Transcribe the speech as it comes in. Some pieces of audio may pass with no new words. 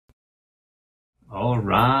All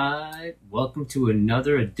right, welcome to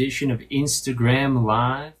another edition of Instagram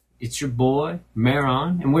Live. It's your boy,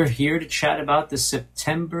 Maron, and we're here to chat about the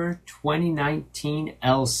September 2019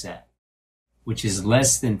 LSAT, which is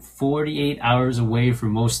less than 48 hours away for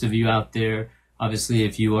most of you out there. Obviously,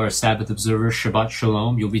 if you are a Sabbath observer, Shabbat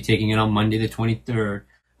Shalom, you'll be taking it on Monday the 23rd.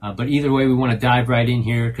 But either way, we want to dive right in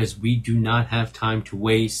here because we do not have time to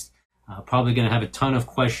waste. Probably going to have a ton of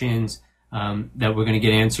questions that we're going to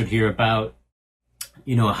get answered here about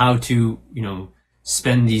how to,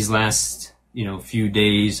 spend these last, few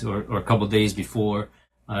days or a couple days before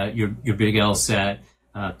your big LSAT,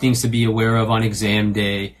 things to be aware of on exam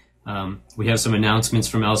day. We have some announcements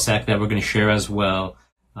from LSAT that we're going to share as well.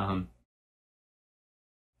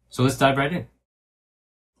 So let's dive right in.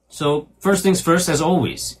 So first things first, as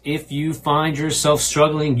always, if you find yourself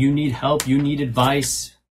struggling, you need help, you need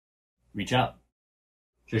advice, reach out.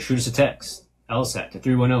 Just shoot us a text. LSAT to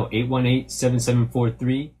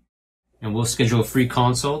 310-818-7743, and we'll schedule a free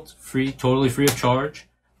consult, totally free of charge,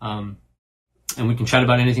 and we can chat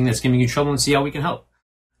about anything that's giving you trouble and see how we can help.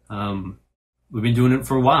 We've been doing it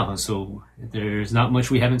for a while, so there's not much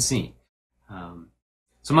we haven't seen.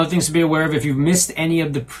 Some other things to be aware of: if you've missed any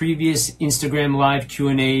of the previous Instagram Live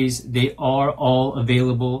Q&As, they are all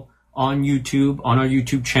available on YouTube, on our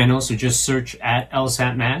YouTube channel, so just search at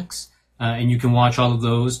LSATMax, and you can watch all of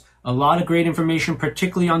those. A lot of great information,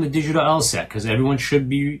 particularly on the digital LSAT, because everyone should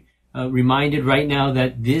be reminded right now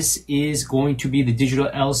that this is going to be the digital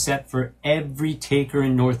LSAT for every taker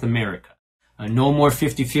in North America. No more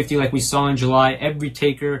 50-50 like we saw in July. Every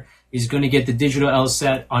taker is going to get the digital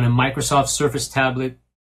LSAT on a Microsoft Surface tablet.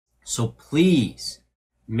 So please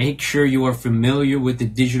make sure you are familiar with the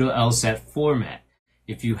digital LSAT format.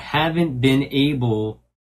 If you haven't been able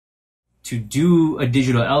to do a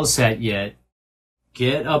digital LSAT yet,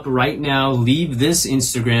 get up right now, leave this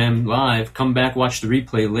Instagram Live, come back, watch the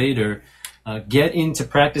replay later. Get into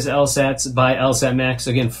Practice LSATs by LSATMax.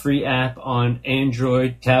 Again, free app on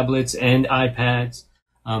Android tablets and iPads.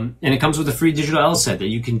 And it comes with a free digital LSAT that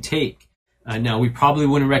you can take. Now, we probably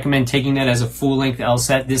wouldn't recommend taking that as a full-length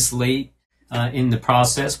LSAT this late in the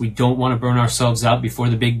process. We don't want to burn ourselves out before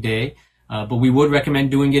the big day. But we would recommend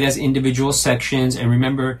doing it as individual sections. And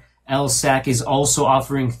remember, LSAC is also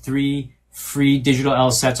offering 3 free digital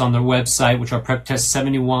LSATs on their website, which are Prep Test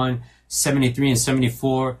 71, 73, and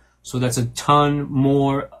 74. So that's a ton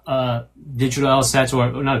more digital LSATs,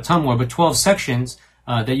 or not a ton more, but 12 sections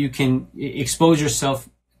that you can expose yourself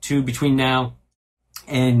to between now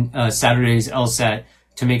and Saturday's LSAT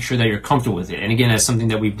to make sure that you're comfortable with it. And again, that's something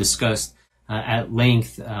that we've discussed at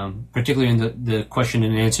length, particularly in the question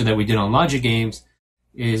and answer that we did on logic games,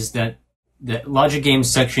 is that the logic games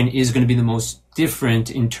section is going to be the most different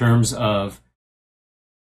in terms of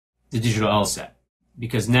the digital LSAT,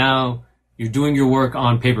 because now you're doing your work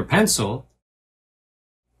on paper pencil,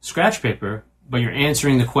 scratch paper, but you're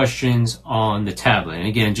answering the questions on the tablet. And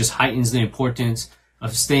again, it just heightens the importance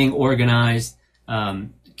of staying organized,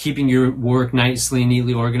 keeping your work nicely and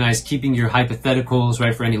neatly organized, keeping your hypotheticals,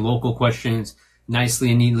 right, for any local questions, nicely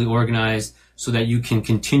and neatly organized, so that you can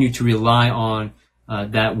continue to rely on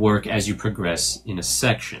that work as you progress in a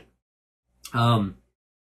section. All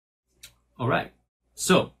right,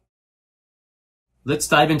 so let's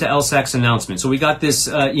dive into LSAC's announcement. So we got this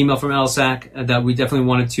email from LSAC that we definitely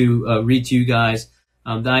wanted to read to you guys.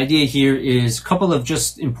 The idea here is a couple of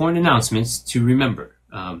just important announcements to remember.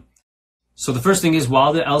 So the first thing is,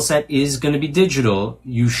 while the LSAT is going to be digital,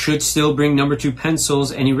 you should still bring number 2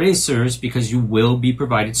 pencils and erasers, because you will be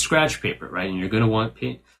provided scratch paper, right? And you're going to want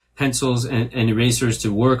pencils and erasers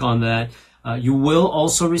to work on that. You will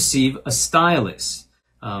also receive a stylus.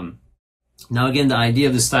 Now, again, the idea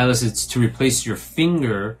of the stylus is to replace your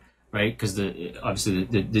finger, right? Because obviously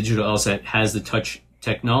the digital LSAT has the touch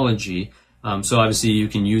technology. So obviously you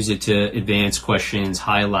can use it to advance questions,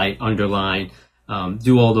 highlight, underline,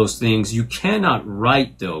 do all those things. You cannot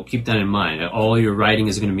write, though. Keep that in mind. All your writing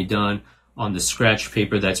is going to be done on the scratch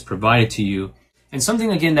paper that's provided to you. And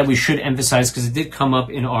something, again, that we should emphasize, because it did come up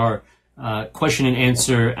in our question and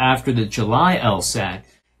answer after the July LSAT,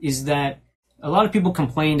 is that a lot of people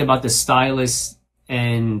complained about the stylus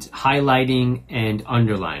and highlighting and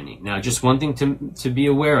underlining. Now, just one thing to be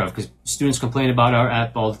aware of, because students complain about our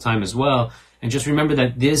app all the time as well. And just remember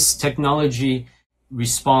that this technology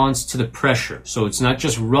responds to the pressure. So it's not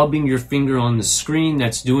just rubbing your finger on the screen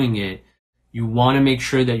that's doing it. You want to make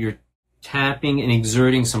sure that you're tapping and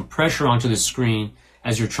exerting some pressure onto the screen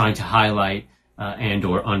as you're trying to highlight and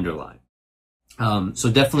or underline.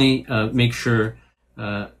 So definitely make sure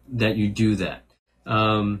that you do that.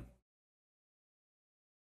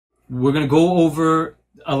 We're going to go over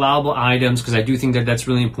allowable items, because I do think that that's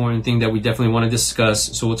really important thing that we definitely want to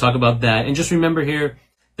discuss. So we'll talk about that. And just remember here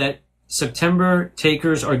that September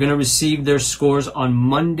takers are going to receive their scores on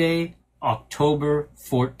Monday, October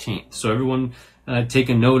 14th. So everyone take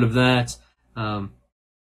a note of that,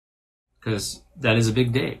 because that is a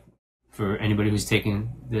big day for anybody who's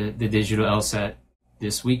taking the digital LSAT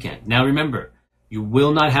this weekend. Now remember, you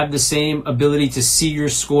will not have the same ability to see your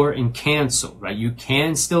score and cancel, right? You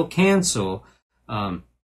can still cancel,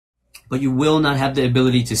 but you will not have the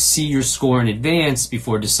ability to see your score in advance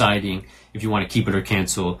before deciding if you want to keep it or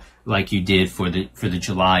cancel like you did for the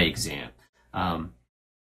July exam.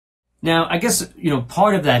 Now, I guess,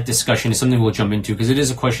 part of that discussion is something we'll jump into, because it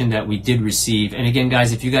is a question that we did receive. And again,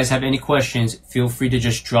 guys, if you guys have any questions, feel free to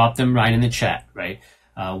just drop them right in the chat, right?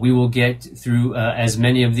 We will get through as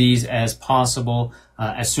many of these as possible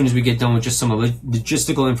as soon as we get done with just some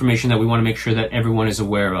logistical information that we want to make sure that everyone is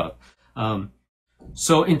aware of.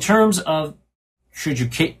 So in terms of should you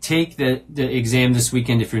take the exam this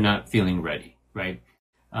weekend if you're not feeling ready, right?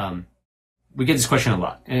 We get this question a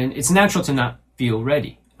lot, and it's natural to not feel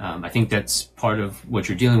ready. I think that's part of what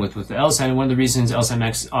you're dealing with the LSAT, and one of the reasons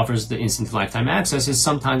LSATMax offers the instant lifetime access is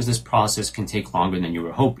sometimes this process can take longer than you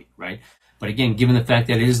were hoping, right? But again, given the fact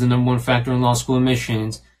that it is the #1 factor in law school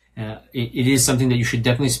admissions, it is something that you should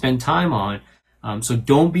definitely spend time on. So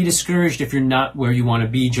don't be discouraged if you're not where you want to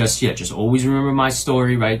be just yet. Just always remember my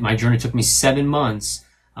story, right? My journey took me 7 months,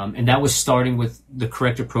 and that was starting with the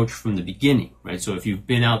correct approach from the beginning, right? So if you've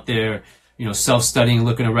been out there, self-studying,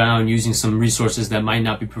 looking around, using some resources that might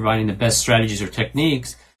not be providing the best strategies or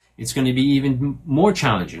techniques, it's going to be even more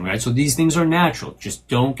challenging, right? So these things are natural. Just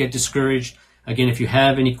don't get discouraged. Again, if you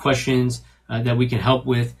have any questions that we can help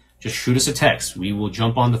with, just shoot us a text. We will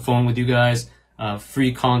jump on the phone with you guys,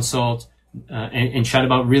 free consult, and chat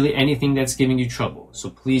about really anything that's giving you trouble. So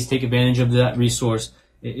please take advantage of that resource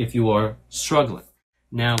if you are struggling.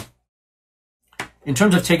 Now, in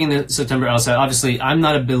terms of taking the September LSAT, obviously, I'm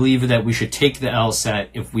not a believer that we should take the LSAT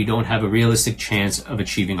if we don't have a realistic chance of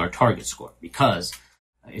achieving our target score, because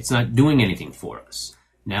it's not doing anything for us.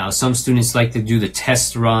 Now, some students like to do the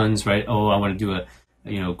test runs, right? Oh, I want to do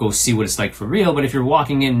go see what it's like for real. But if you're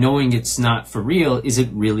walking in knowing it's not for real, is it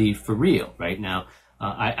really for real, right? Now,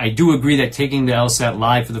 I do agree that taking the LSAT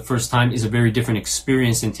live for the first time is a very different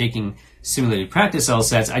experience than taking simulated practice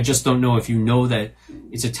LSATs. I just don't know if you know that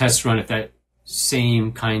it's a test run, if that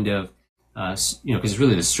same kind of, because it's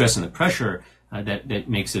really the stress and the pressure that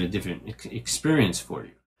makes it a different experience for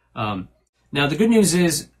you. Now, the good news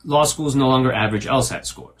is law schools no longer average LSAT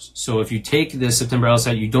scores. So if you take the September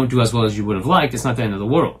LSAT, you don't do as well as you would have liked, it's not the end of the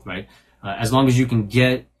world, right? As long as you can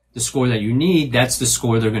get the score that you need, that's the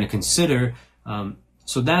score they're going to consider.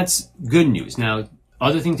 So that's good news. Now,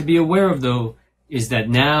 other thing to be aware of, though, is that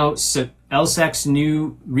now LSAC's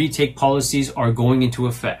new retake policies are going into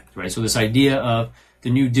effect, right? So this idea of the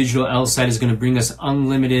new digital LSAT is going to bring us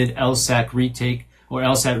unlimited LSAC retake or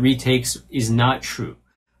LSAT retakes is not true.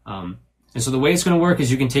 And so the way it's going to work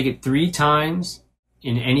is you can take it 3 times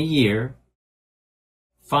in any year,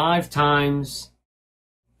 5 times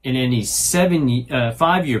in any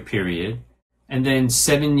 5-year period, and then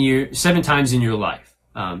 7 times in your life.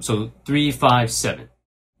 So 3, 5, 7.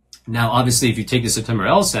 Now, obviously, if you take the September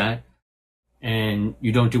LSAT and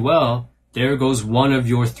you don't do well, there goes one of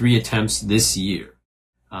your 3 attempts this year.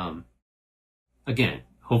 Again,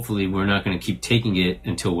 hopefully we're not going to keep taking it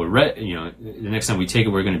until we're ready. The next time we take it,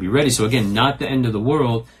 we're going to be ready. So again, not the end of the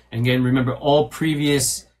world. And again, remember, all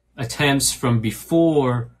previous attempts from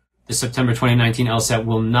before the September 2019 LSAT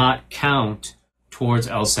will not count towards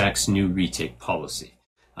LSAC's new retake policy.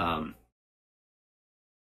 All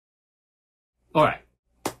right.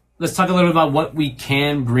 Let's talk a little bit about what we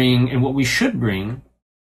can bring and what we should bring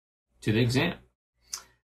to the exam.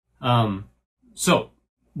 So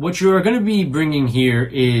what you're going to be bringing here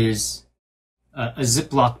is a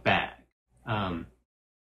Ziploc bag,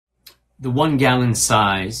 the 1 gallon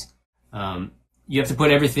size. You have to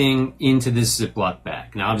put everything into this Ziploc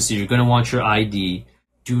bag. Now, obviously, you're going to want your ID.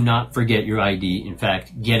 Do not forget your ID. In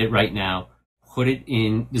fact, get it right now. Put it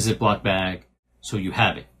in the Ziploc bag so you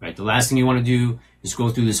have it, right? The last thing you want to do is go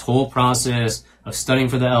through this whole process of studying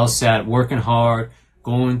for the LSAT, working hard,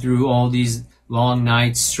 going through all these long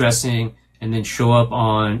nights, stressing, and then show up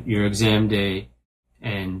on your exam day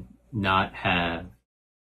and not have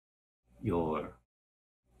your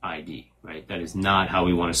ID, right? That is not how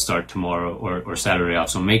we want to start tomorrow or Saturday off.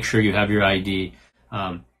 So make sure you have your ID.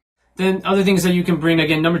 Then other things that you can bring,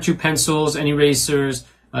 again, number 2 pencils and erasers.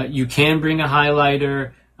 You can bring a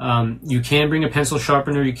highlighter. You can bring a pencil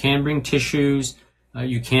sharpener. You can bring tissues.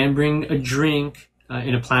 You can bring a drink.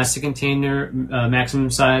 in a plastic container, maximum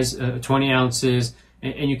size 20 ounces,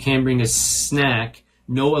 and you can bring a snack.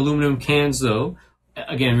 No aluminum cans though.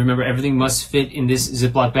 Again, remember, everything must fit in this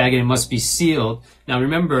Ziploc bag and it must be sealed. Now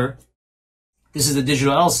remember, this is a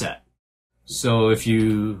digital LSAT. So if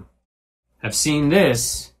you have seen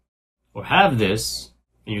this or have this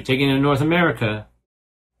and you're taking it to North America,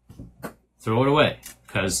 throw it away,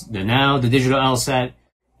 because now the digital LSAT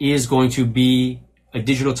is going to be a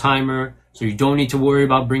digital timer, so you don't need to worry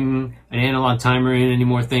about bringing an analog timer in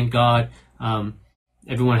anymore, thank God.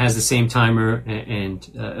 Everyone has the same timer, and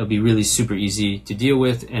it'll be really super easy to deal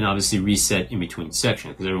with, and obviously reset in between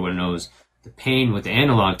sections, because everyone knows the pain with the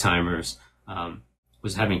analog timers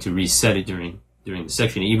was having to reset it during the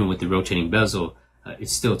section. Even with the rotating bezel, it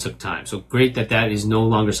still took time. So great that that is no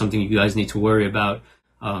longer something you guys need to worry about.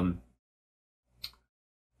 And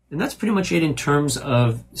that's pretty much it in terms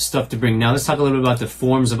of stuff to bring. Now let's talk a little bit about the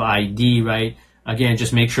forms of ID, right? Again,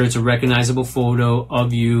 just make sure it's a recognizable photo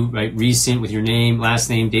of you, right? Recent, with your name, last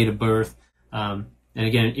name, date of birth. And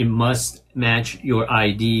again, it must match your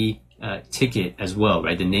ID ticket as well,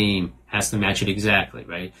 right? The name has to match it exactly,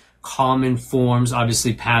 right? Common forms,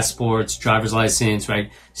 obviously passports, driver's license,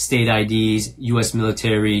 right? State IDs, U.S.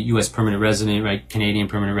 military, U.S. permanent resident, right? Canadian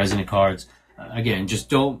permanent resident cards. Again, just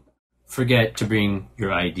don't forget to bring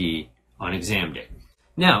your ID on exam day.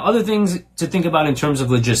 Now, other things to think about in terms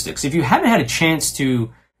of logistics. If you haven't had a chance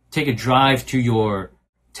to take a drive to your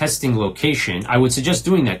testing location, I would suggest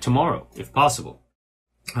doing that tomorrow, if possible.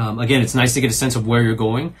 Again, it's nice to get a sense of where you're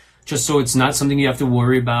going, just so it's not something you have to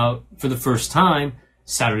worry about for the first time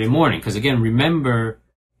Saturday morning. Because again, remember,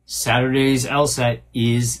 Saturday's LSAT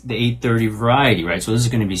is the 8:30 variety, right? So this is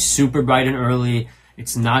going to be super bright and early.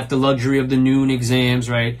 It's not the luxury of the noon exams,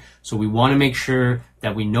 right? So we want to make sure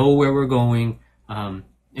that we know where we're going,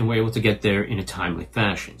 and we're able to get there in a timely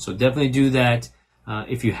fashion. So definitely do that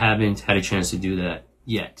if you haven't had a chance to do that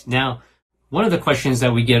yet. Now, one of the questions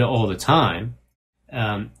that we get all the time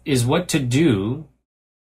is what to do.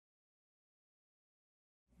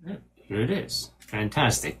 Here it is.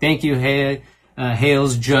 Fantastic. Thank you,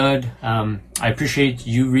 Hales Judd. I appreciate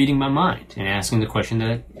you reading my mind and asking the question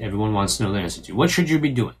that everyone wants to know the answer to. What should you be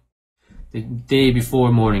doing the day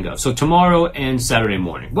before morning of? So tomorrow and Saturday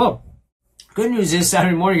morning. Well, good news is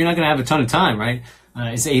Saturday morning you're not going to have a ton of time, right?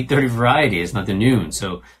 It's 8:30 variety. It's not the noon.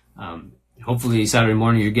 So hopefully Saturday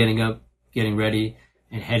morning you're getting up, getting ready,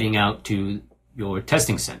 and heading out to your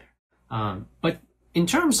testing center. But in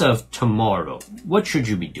terms of tomorrow, what should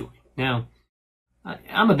you be doing? Now,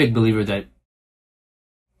 I'm a big believer that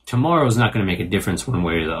tomorrow is not going to make a difference one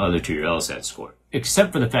way or the other to your LSAT score,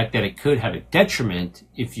 except for the fact that it could have a detriment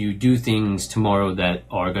if you do things tomorrow that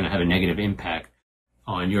are going to have a negative impact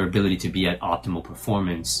on your ability to be at optimal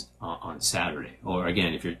performance on Saturday. Or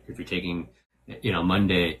again, if you're taking,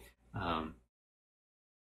 Monday,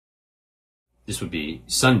 this would be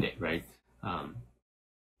Sunday, right?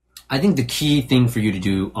 I think the key thing for you to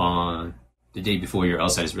do on the day before your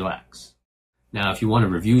LSAT is relax. Now, if you want to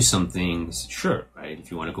review some things, sure, right? If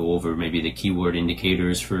you want to go over maybe the keyword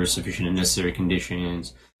indicators for sufficient and necessary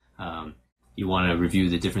conditions, you want to review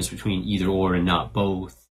the difference between either or and not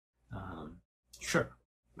both, sure,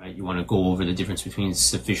 right? You want to go over the difference between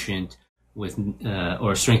sufficient with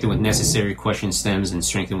or strengthened with necessary question stems and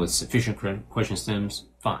strengthened with sufficient question stems,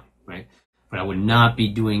 fine, right? But I would not be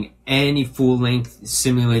doing any full-length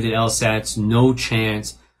simulated LSATs, no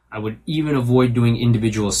chance. I would even avoid doing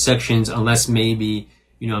individual sections unless maybe,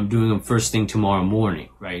 I'm doing them first thing tomorrow morning,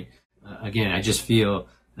 right? Again, I just feel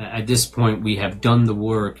at this point we have done the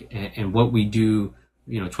work, and what we do,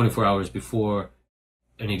 24 hours before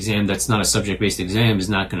an exam that's not a subject-based exam is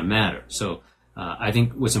not going to matter. So I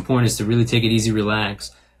think what's important is to really take it easy,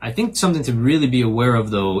 relax. I think something to really be aware of,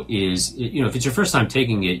 though, is, if it's your first time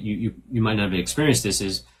taking it, you might not have experienced this,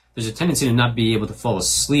 is there's a tendency to not be able to fall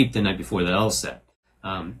asleep the night before the LSAT.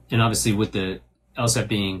 And obviously with the LSAT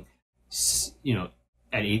being,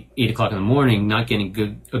 at 8 o'clock in the morning, not getting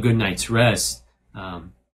a good night's rest,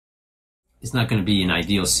 is not going to be an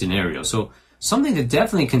ideal scenario. So something to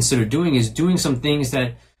definitely consider doing is doing some things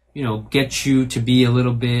that, get you to be a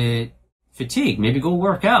little bit fatigued. Maybe go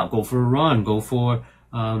work out, go for a run, go for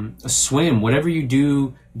a swim, whatever you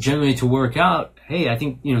do generally to work out. Hey, I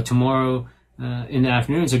think, tomorrow in the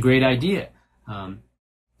afternoon is a great idea.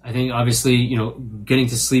 I think obviously, getting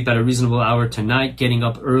to sleep at a reasonable hour tonight, getting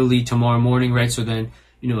up early tomorrow morning, right? So then,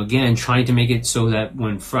 again, trying to make it so that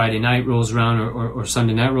when Friday night rolls around or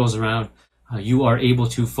Sunday night rolls around, you are able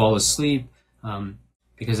to fall asleep.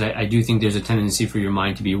 Because I do think there's a tendency for your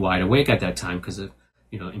mind to be wide awake at that time because of,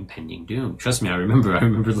 impending doom. Trust me, I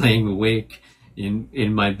remember laying awake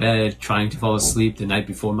in my bed trying to fall asleep the night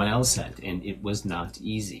before my LSAT, and it was not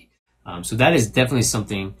easy. So that is definitely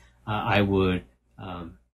something I would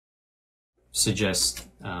suggest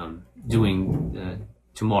doing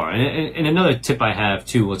tomorrow. And another tip I have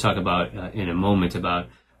too, we'll talk about in a moment, about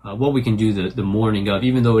what we can do the morning of,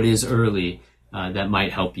 even though it is early, that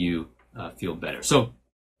might help you feel better. So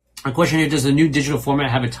our question here: does the new digital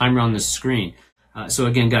format have a timer on the screen? So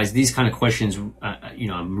again, guys, these kind of questions,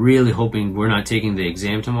 I'm really hoping we're not taking the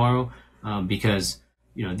exam tomorrow, because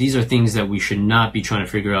these are things that we should not be trying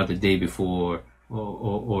to figure out the day before,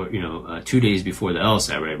 or 2 days before the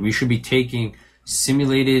LSAT, right? We should be taking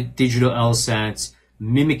simulated digital LSATs,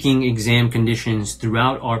 mimicking exam conditions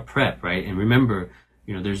throughout our prep, right? And remember,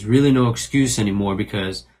 there's really no excuse anymore,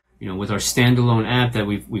 because with our standalone app that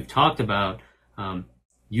we've talked about,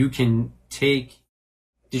 you can take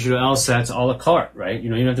digital LSATs a la carte, right? You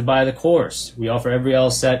don't have to buy the course. We offer every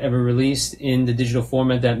LSAT ever released in the digital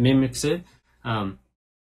format that mimics it. And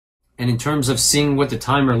in terms of seeing what the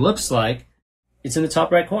timer looks like, it's in the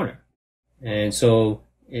top right corner. And so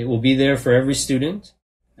it will be there for every student.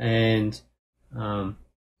 And,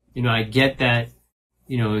 I get that,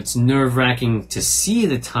 it's nerve-wracking to see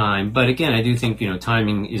the time. But again, I do think,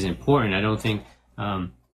 timing is important. I don't think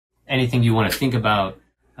anything you want to think about.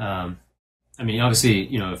 Obviously,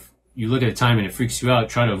 if you look at a time and it freaks you out,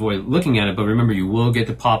 try to avoid looking at it. But remember, you will get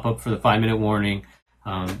the pop-up for the 5-minute warning.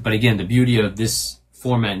 But again, the beauty of this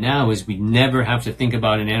format now is we never have to think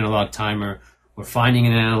about an analog timer or finding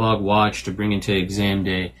an analog watch to bring into exam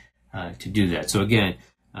day to do that. So again,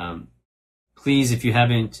 please, if you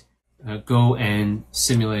haven't, go and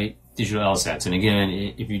simulate digital LSATs. And again,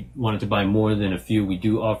 if you wanted to buy more than a few, we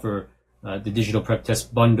do offer the digital prep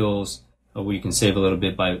test bundles, where you can save a little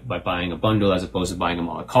bit by buying a bundle as opposed to buying them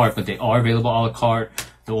a la carte. But they are available a la carte.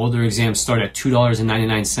 The older exams start at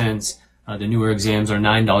 $2.99. The newer exams are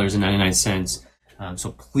 $9.99.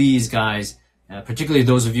 So please, guys, particularly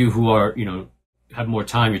those of you who are, have more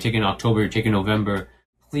time, you're taking October, you're taking November,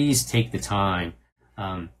 please take the time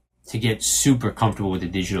to get super comfortable with the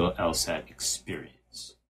digital LSAT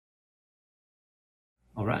experience.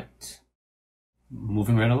 All right,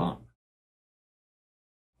 moving right along.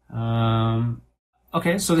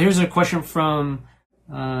 Okay, so here's a question from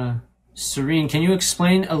Serene. Can you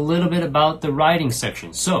explain a little bit about the writing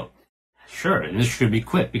section? So, sure, and this should be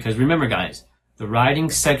quick, because remember, guys, the writing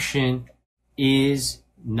section is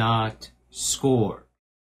not scored.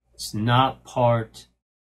 It's not part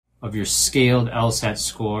of your scaled LSAT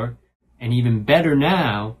score. And even better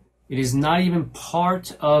now, it is not even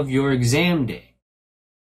part of your exam day.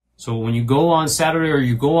 So when you go on Saturday or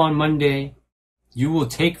you go on Monday, you will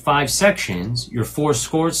take 5 sections, your 4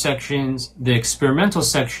 scored sections, the experimental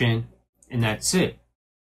section, and that's it.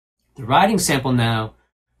 The writing sample now,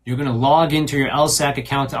 you're going to log into your LSAT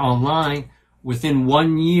account online within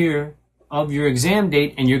 1 year of your exam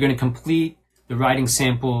date, and you're going to complete the writing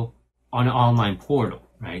sample on an online portal.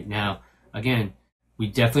 Right now, again, we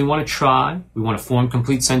definitely want to try. We want to form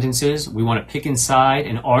complete sentences. We want to pick a side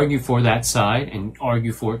and argue for that side and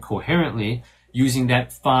argue for it coherently, using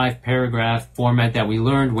that 5-paragraph format that we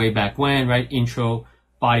learned way back when, right? Intro,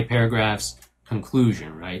 body paragraphs,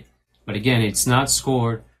 conclusion, right? But again, it's not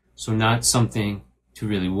scored, so not something to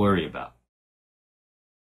really worry about.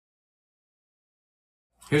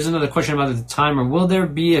 Here's another question about the timer. Will there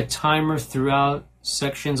be a timer throughout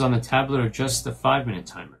sections on the tablet, or just the 5-minute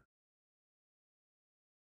timer?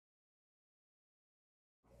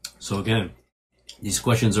 So again, these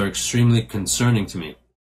questions are extremely concerning to me.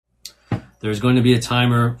 There's going to be a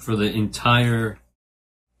timer for the entire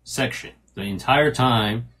section, the entire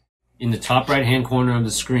time. In the top right-hand corner of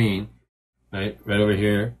the screen, right over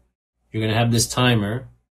here, you're going to have this timer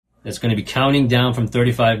that's going to be counting down from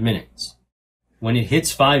 35 minutes. When it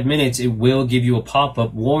hits 5 minutes, it will give you a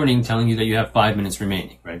pop-up warning telling you that you have 5 minutes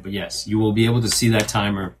remaining, right? But yes, you will be able to see that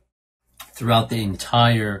timer throughout the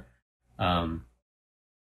entire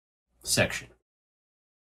section.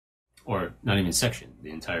 Or not even section, the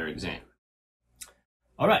entire exam.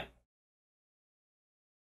 All right.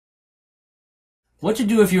 What to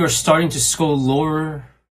do if you are starting to score lower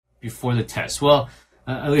before the test? Well,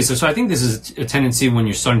 Elisa, so I think this is a tendency when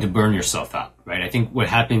you're starting to burn yourself out, right? I think what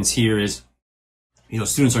happens here is,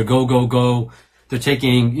 students are go. They're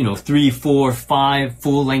taking, 3, 4, 5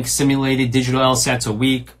 full-length simulated digital LSATs a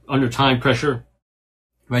week under time pressure,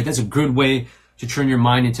 right? That's a good way to turn your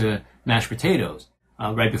mind into mashed potatoes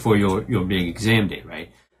right before your big exam day,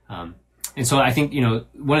 right? And so I think,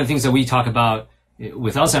 one of the things that we talk about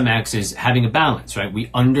with LSATMax is having a balance, right? We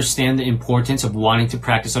understand the importance of wanting to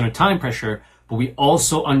practice under time pressure, but we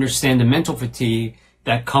also understand the mental fatigue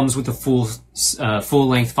that comes with the full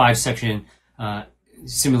length 5-section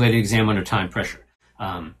simulated exam under time pressure.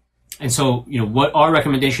 And so, what our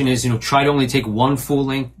recommendation is, try to only take one full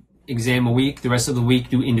length exam a week. The rest of the week,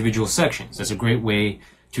 do individual sections. That's a great way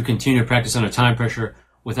to continue to practice under time pressure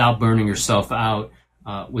without burning yourself out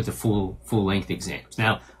with the full length exams.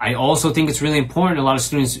 Now, I also think it's really important. A lot of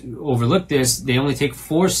students overlook this. They only take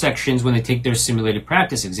 4 sections when they take their simulated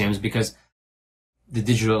practice exams because the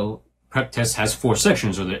digital prep test has 4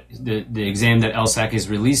 sections, or the exam that LSAC is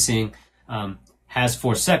releasing has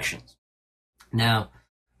 4 sections. Now,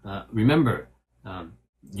 remember,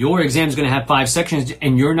 your exam is going to have 5 sections,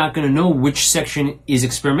 and you're not going to know which section is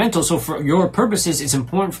experimental. So for your purposes, it's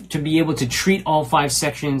important to be able to treat all 5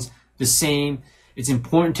 sections the same. It's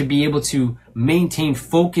important to be able to maintain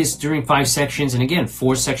focus during 5 sections. And again,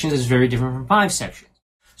 4 sections is very different from 5 sections.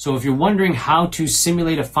 So if you're wondering how to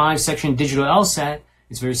simulate a 5-section digital LSAT,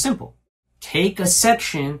 it's very simple. Take a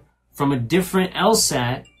section from a different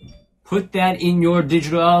LSAT, put that in your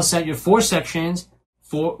digital LSAT, your 4 sections.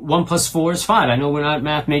 1 + 4 is 5. I know we're not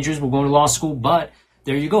math majors, we're going to law school, but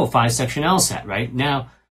there you go, 5-section LSAT, right?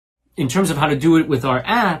 Now, in terms of how to do it with our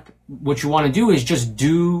app, what you want to do is just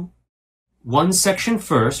do 1 section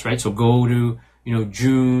first, right? So go to,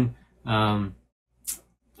 June,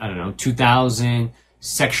 2000,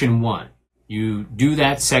 section 1. You do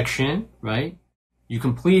that section, right? You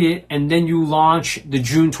complete it, and then you launch the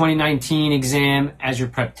June 2019 exam as your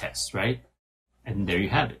prep test, right? And there you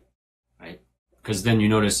have it. Because then you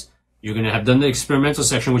notice you're going to have done the experimental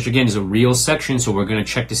section, which again is a real section. So we're going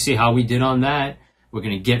to check to see how we did on that. We're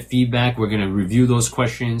going to get feedback. We're going to review those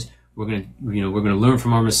questions. We're going to, we're going to learn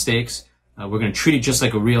from our mistakes. We're going to treat it just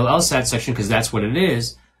like a real LSAT section because that's what it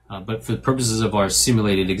is. But for the purposes of our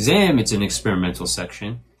simulated exam, it's an experimental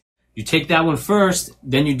section. You take that one first,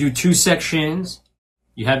 then you do 2 sections.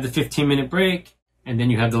 You have the 15-minute break, and then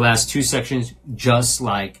you have the last 2 sections just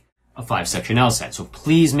like a 5-section LSAT. So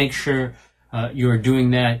please make sure you're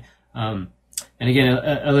doing that. And again,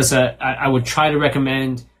 Alyssa, I would try to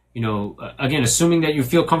recommend, again, assuming that you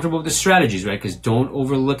feel comfortable with the strategies, right? Because don't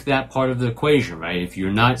overlook that part of the equation, right? If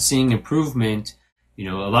you're not seeing improvement, a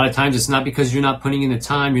lot of times it's not because you're not putting in the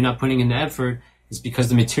time, you're not putting in the effort. It's because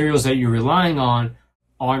the materials that you're relying on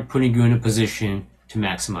aren't putting you in a position to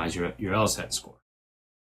maximize your LSAT score.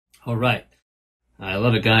 All right. I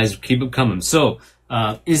love it, guys. Keep it coming. So,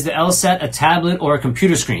 is the LSAT a tablet or a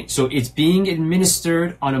computer screen? So it's being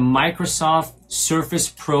administered on a Microsoft Surface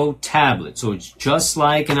Pro tablet. So it's just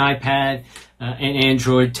like an iPad, an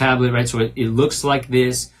Android tablet, right? So it looks like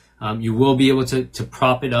this. You will be able to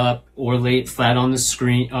prop it up or lay it flat on the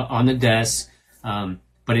screen, on the desk.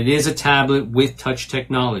 But it is a tablet with touch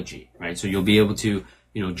technology, right? So you'll be able to,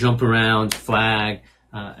 jump around, flag.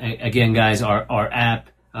 Again, guys, our app,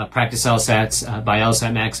 Practice LSATs by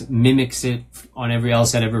LSATMax mimics it on every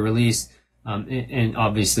LSAT ever released, and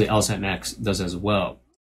obviously LSATMax does as well.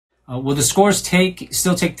 Will the scores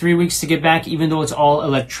still take 3 weeks to get back, even though it's all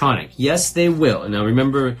electronic? Yes, they will. Now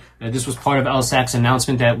remember, this was part of LSAC's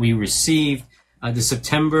announcement that we received. The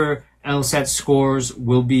September LSAT scores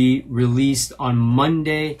will be released on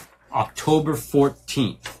Monday, October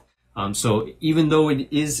 14th. So even though it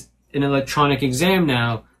is an electronic exam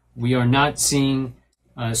now, we are not seeing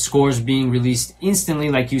scores being released instantly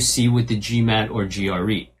like you see with the GMAT or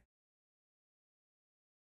GRE.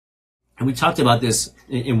 And we talked about this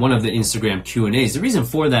in one of the Instagram Q&As. The reason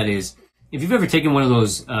for that is, if you've ever taken one of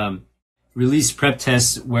those release prep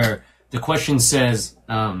tests where the question says,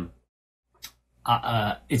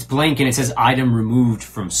 it's blank and it says item removed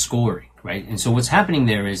from scoring, right? And so what's happening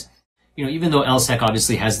there is, even though LSAC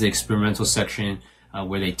obviously has the experimental section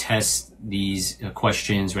where they test these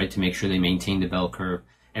questions, right, to make sure they maintain the bell curve,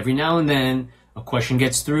 every now and then a question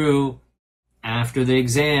gets through after the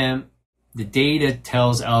exam. The data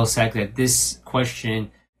tells LSAC that this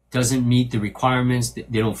question doesn't meet the requirements. They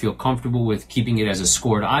don't feel comfortable with keeping it as a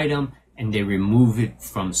scored item, and they remove it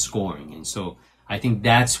from scoring. And so I think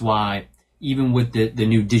that's why, even with the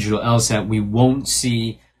new digital LSAT, we won't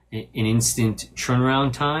see an instant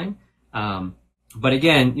turnaround time. But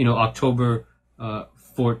again, October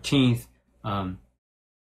 14th,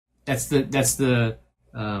 that's the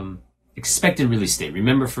expected release date.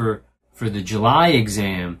 Remember, for the July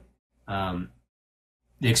exam,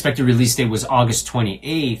 the expected release date was August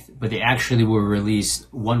 28th, but they actually were released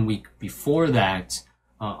 1 week before that,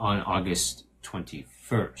 on August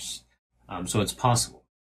 21st. So it's possible.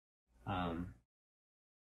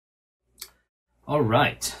 All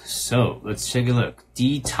right, so let's take a look.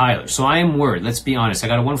 D. Tyler. So I am worried. Let's be honest. I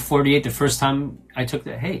got a 148 the first time I took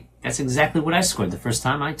that. Hey, that's exactly what I scored the first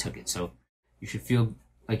time I took it. So you should feel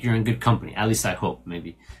like you're in good company. At least I hope,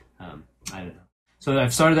 maybe. I don't know. So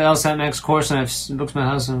I've started the LSATMax course and I've booked my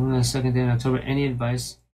house on the second day in October. Any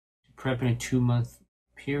advice to prep in a 2-month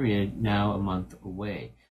period, now a month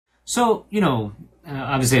away? So,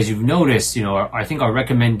 obviously, as you've noticed, I think our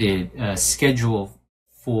recommended schedule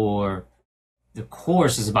for the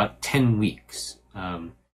course is about 10 weeks.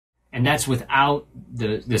 And that's without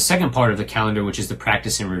the second part of the calendar, which is the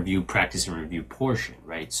practice and review portion,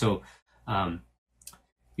 right? So, Tyler,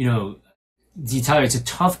 it's a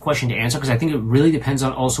tough question to answer because I think it really depends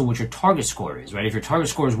on also what your target score is, right? If your target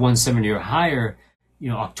score is 170 or higher,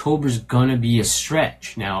 October's gonna be a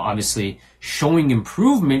stretch. Now, obviously, showing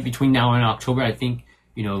improvement between now and October, I think,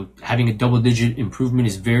 having a double-digit improvement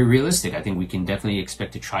is very realistic. I think we can definitely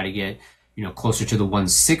expect to try to get, closer to the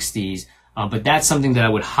 160s. But that's something that I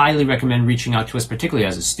would highly recommend reaching out to us, particularly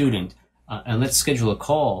as a student. And let's schedule a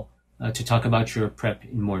call to talk about your prep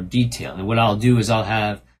in more detail. And what I'll do is I'll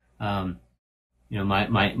have, my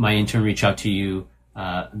intern reach out to you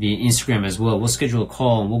via Instagram as well. We'll schedule a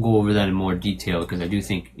call and we'll go over that in more detail because I do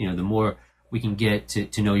think, the more we can get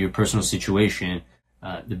to know your personal situation,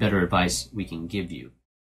 the better advice we can give you.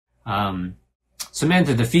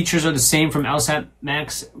 Samantha, the features are the same from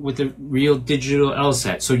LSATMax with the real digital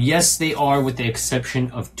LSAT. So yes, they are, with the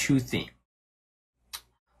exception of 2 things.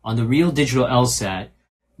 On the real digital LSAT,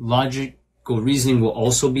 logical reasoning will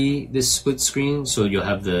also be this split screen. So you'll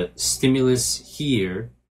have the stimulus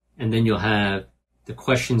here, and then you'll have the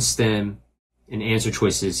question stem and answer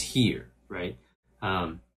choices here, right?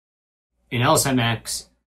 In LSATMax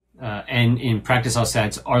and in practice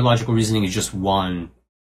LSATs, our logical reasoning is just one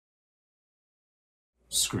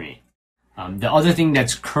screen. The other thing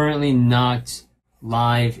that's currently not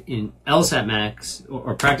live in LSATMax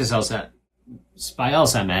or practice LSAT by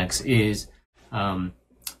LSATMax is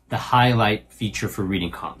the highlight feature for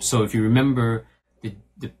reading comps. So if you remember, the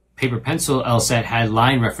paper pencil LSAT had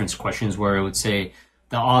line reference questions where it would say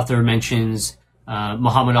the author mentions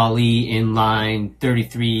Muhammad Ali in line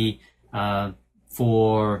 33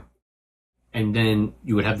 for, and then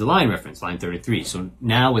you would have the line reference, line 33. So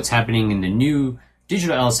now what's happening in the new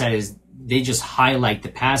digital LSAT is they just highlight the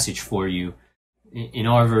passage for you. In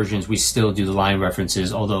our versions, we still do the line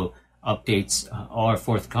references, although updates are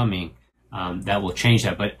forthcoming. That will change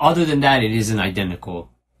that. But other than that, it is an identical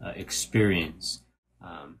experience.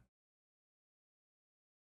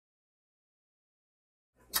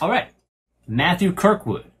 All right. Matthew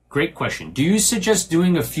Kirkwood, great question. Do you suggest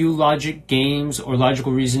doing a few logic games or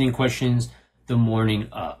logical reasoning questions the morning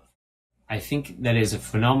of? I think that is a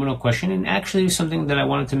phenomenal question and actually something that I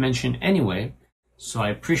wanted to mention anyway. So I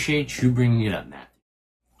appreciate you bringing it up, Matt.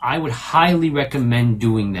 I would highly recommend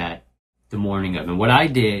doing that the morning of. And what I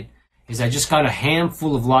did is I just got a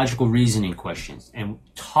handful of logical reasoning questions and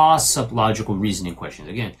toss up logical reasoning questions.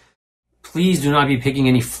 Again, please do not be picking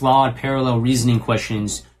any flawed parallel reasoning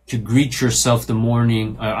questions to greet yourself the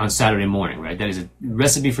morning on Saturday morning, right? That is a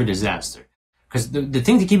recipe for disaster. Because the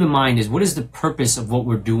thing to keep in mind is, what is the purpose of what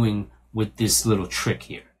we're doing with this little trick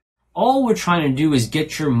here? All we're trying to do is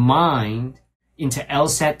get your mind into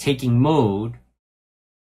LSAT taking mode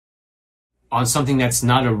on something that's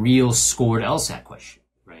not a real scored LSAT question,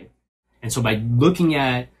 right? And so by looking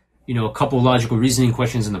at, a couple of logical reasoning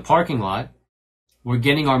questions in the parking lot, we're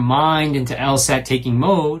getting our mind into LSAT taking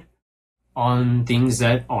mode on things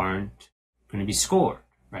that aren't going to be scored,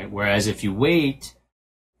 right? Whereas if you wait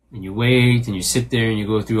and you sit there and you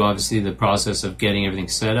go through obviously the process of getting everything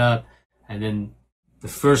set up, and then the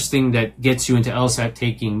first thing that gets you into LSAT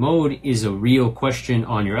taking mode is a real question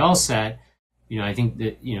on your LSAT, I think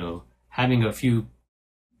that, having a few,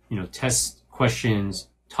 test questions,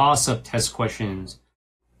 toss up test questions,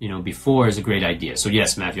 before is a great idea. So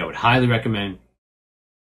yes, Matthew, I would highly recommend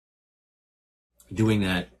doing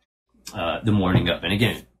that the morning of. And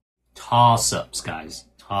again, toss ups, guys,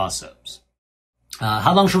 toss ups.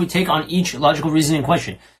 How long should we take on each logical reasoning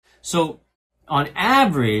question? So on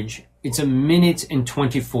average, it's 1 minute and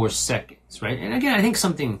 24 seconds, right? And again, I think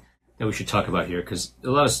something that we should talk about here, because a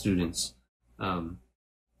lot of students are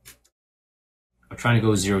trying to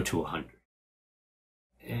go 0 to 100.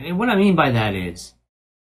 And what I mean by that is,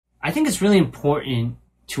 I think it's really important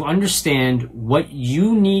to understand what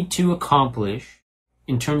you need to accomplish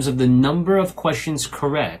in terms of the number of questions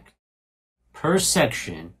correct per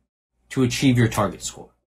section to achieve your target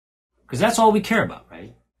score. Because that's all we care about,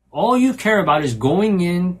 right? All you care about is going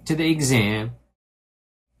into the exam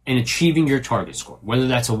and achieving your target score, whether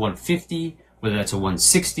that's a 150, whether that's a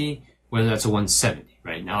 160, whether that's a 170,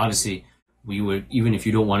 right? Now, obviously, we would, even if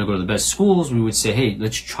you don't want to go to the best schools, we would say, hey,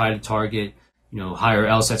 let's try to target, higher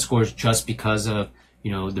LSAT scores just because of,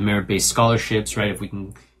 the merit-based scholarships, right? If we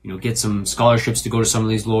can, get some scholarships to go to some of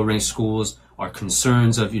these lower ranked schools, our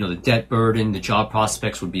concerns of, the debt burden, the job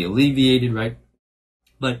prospects would be alleviated, right?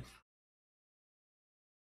 But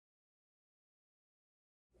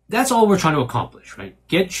that's all we're trying to accomplish, right?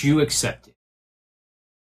 Get you accepted.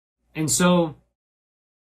 And so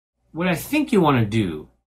what I think you want to do,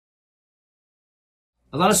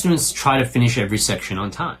 a lot of students try to finish every section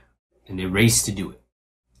on time and they race to do it.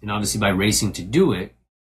 And obviously by racing to do it,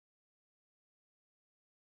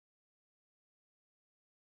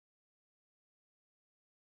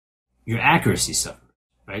 your accuracy suffers,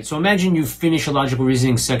 right? So imagine you finish a logical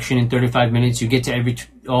reasoning section in 35 minutes, you get to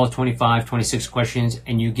all 25, 26 questions,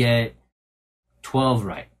 and you get 12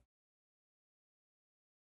 right.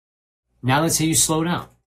 Now let's say you slow down.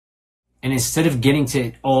 And instead of getting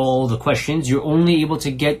to all the questions, you're only able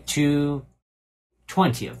to get to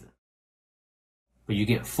 20 of them. But you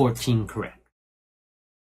get 14 correct.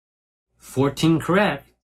 14 correct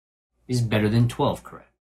is better than 12 correct.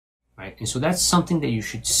 Right? And so that's something that you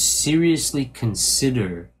should seriously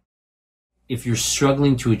consider if you're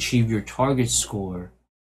struggling to achieve your target score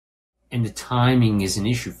and the timing is an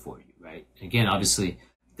issue for you, right? Again, obviously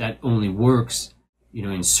that only works,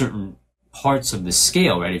 in certain parts of the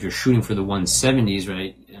scale, right? If you're shooting for the 170s,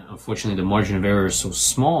 right? Unfortunately, the margin of error is so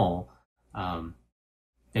small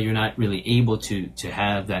that you're not really able to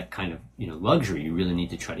have that kind of, luxury. You really need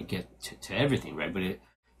to try to get to everything, right? But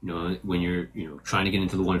when you're, trying to get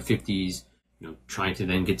into the 150s, trying to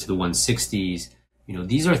then get to the 160s,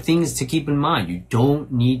 these are things to keep in mind. You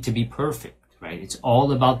don't need to be perfect, right? It's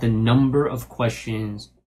all about the number of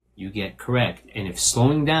questions you get correct. And if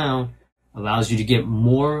slowing down allows you to get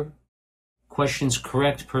more questions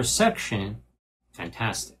correct per section,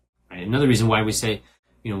 fantastic, right? Another reason why we say,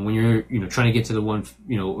 when you're, trying to get to the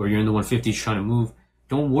or you're in the 150s trying to move,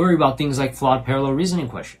 don't worry about things like flawed parallel reasoning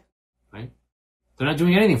questions, right? They're not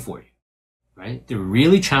doing anything for you, right? They're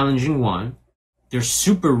really challenging, one. They're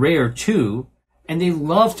super rare, two. And they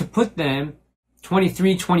love to put them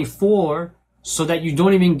 23, 24 so that you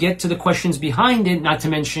don't even get to the questions behind it, not to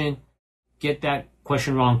mention get that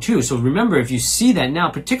question wrong too. So remember, if you see that now,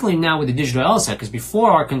 particularly now with the digital LSAT, because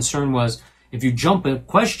before our concern was if you jump a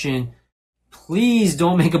question, please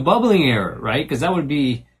don't make a bubbling error, right? Because that would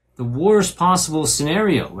be the worst possible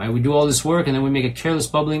scenario, right? We do all this work and then we make a careless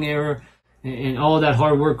bubbling error and all of that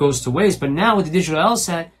hard work goes to waste. But now with the digital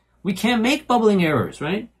LSAT, we can't make bubbling errors,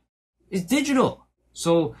 right? It's digital.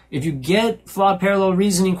 So if you get flawed parallel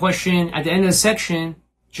reasoning question at the end of the section,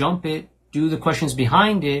 jump it, do the questions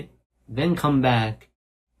behind it, then come back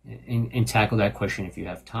and tackle that question if you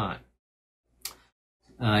have time.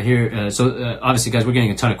 Obviously, guys, we're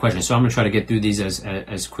getting a ton of questions, so I'm going to try to get through these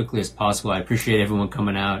as quickly as possible. I appreciate everyone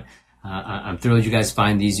coming out. I'm thrilled you guys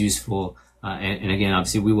find these useful. And again,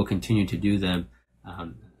 obviously, we will continue to do them.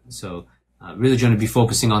 Really going to be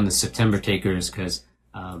focusing on the September takers because,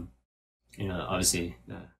 obviously,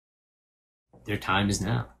 their time is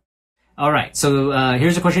now. All right, so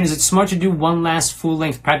here's a question. Is it smart to do one last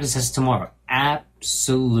full-length practice test tomorrow?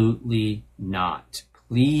 Absolutely not.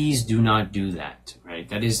 Please do not do that, right?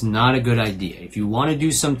 That is not a good idea. If you want to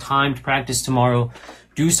do some timed practice tomorrow,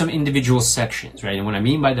 do some individual sections, right? And what I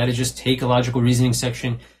mean by that is just take a logical reasoning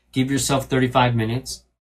section, give yourself 35 minutes,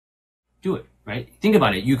 do it, right? Think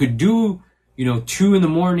about it. You could do, 2 in the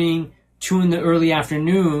morning, 2 in the early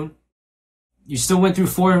afternoon. You still went through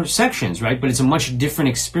 4 sections, right? But it's a much different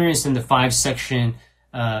experience than the 5-section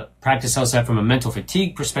practice LSAT from a mental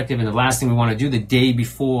fatigue perspective. And the last thing we want to do the day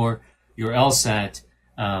before your LSAT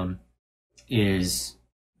is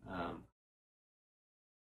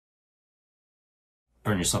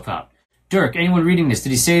burn yourself out. Dirk, anyone reading this,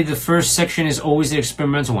 did he say the first section is always the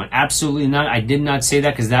experimental one? Absolutely not. I did not say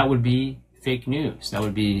that because that would be fake news. That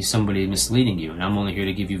would be somebody misleading you. And I'm only here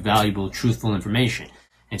to give you valuable, truthful information.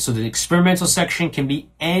 And so the experimental section can be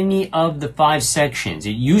any of the 5 sections.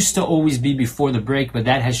 It used to always be before the break, but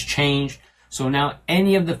that has changed. So now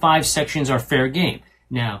any of the 5 sections are fair game.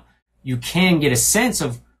 Now, you can get a sense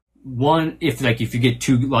of one, if you get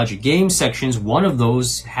 2 logic game sections, one of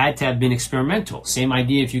those had to have been experimental. Same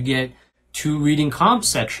idea if you get 2 reading comp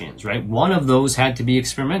sections, right? One of those had to be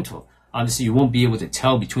experimental. Obviously, you won't be able to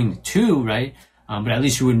tell between the 2, right? But at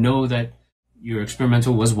least you would know that your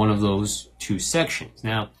experimental was one of those 2 sections.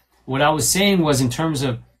 Now, what I was saying was in terms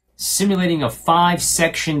of simulating a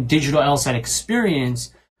 5-section digital LSAT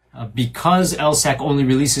experience, because LSAT only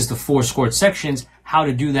releases the 4 scored sections, how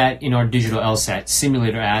to do that in our digital LSAT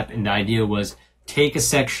simulator app. And the idea was take a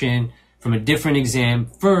section from a different exam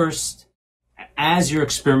first as your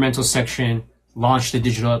experimental section, launch the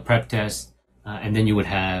digital prep test, and then you would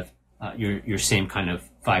have your same kind of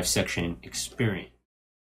 5-section experience.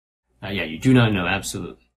 Yeah, you do not know,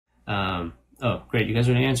 absolutely. Oh, great, you guys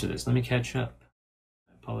are going to answer this. Let me catch up.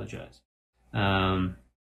 I apologize.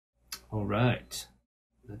 All right,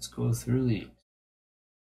 let's go through these.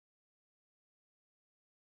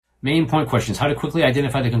 Main point questions. How to quickly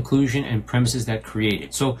identify the conclusion and premises that create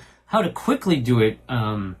it. So how to quickly do it,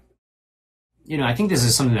 I think this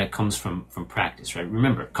is something that comes from practice, right?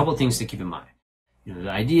 Remember, a couple of things to keep in mind.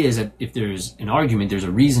 The idea is that if there's an argument, there's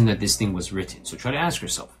a reason that this thing was written. So try to ask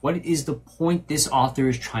yourself, what is the point this author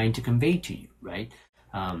is trying to convey to you, right?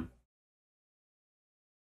 I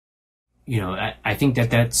think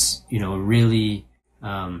that's, a really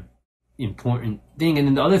important thing. And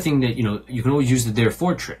then the other thing that, you can always use the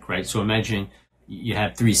therefore trick, right? So imagine you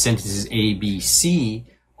have 3 sentences, A, B, C.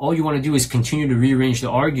 All you want to do is continue to rearrange the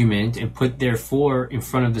argument and put therefore in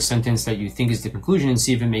front of the sentence that you think is the conclusion and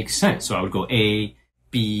see if it makes sense. So I would go A,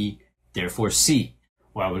 B, therefore C.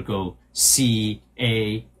 Or I would go C,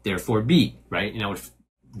 A, therefore B, right? And I would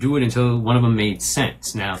do it until one of them made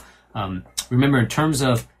sense. Now, remember, in terms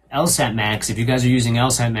of LSATMax, if you guys are using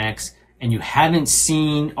LSATMax and you haven't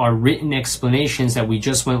seen our written explanations that we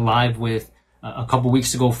just went live with a couple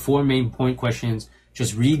weeks ago, 4 main point questions,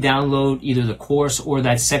 just re-download either the course or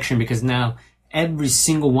that section, because now every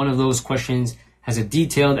single one of those questions has a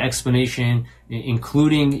detailed explanation,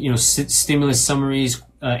 including stimulus summaries,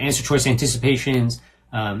 answer choice anticipations,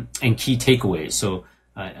 and key takeaways. So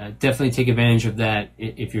definitely take advantage of that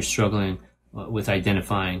if you're struggling with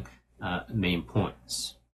identifying main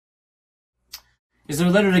points. Is there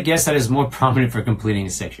a letter to guess that is more prominent for completing a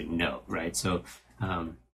section? No, right? So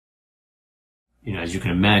as you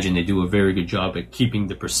can imagine, they do a very good job at keeping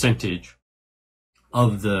the percentage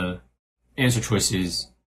of the answer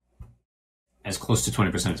choices as close to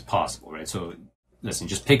 20% as possible, right? So listen,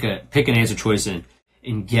 just pick an answer choice and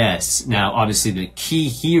guess. Now, obviously, the key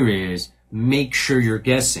here is make sure you're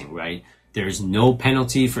guessing, right? There's no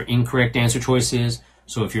penalty for incorrect answer choices.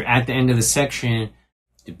 So if you're at the end of the section,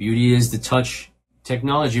 the beauty is the touch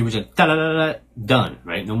technology, which is done,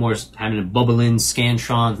 right? No more having to bubble in,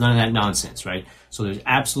 scantrons, none of that nonsense, right? So there's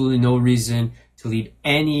absolutely no reason to leave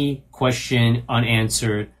any question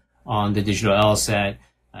unanswered on the digital LSAT.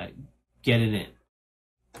 Get it in.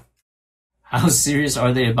 How serious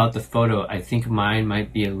are they about the photo? I think mine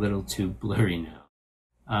might be a little too blurry now.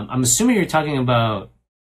 I'm assuming you're talking about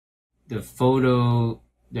the photo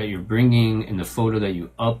that you're bringing and the photo that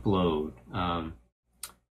you upload.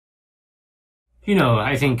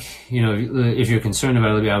 I think, if you're concerned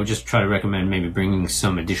about it, I would just try to recommend maybe bringing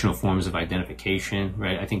some additional forms of identification,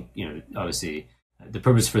 right? I think, obviously the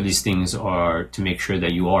purpose for these things are to make sure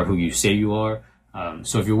that you are who you say you are.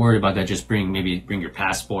 So if you're worried about that, just bring your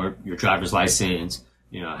passport, your driver's license,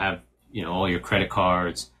 have, all your credit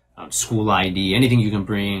cards, school ID, anything you can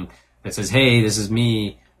bring that says, hey, this is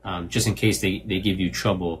me, just in case they give you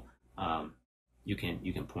trouble, you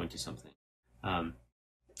can point to something.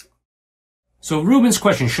 So Ruben's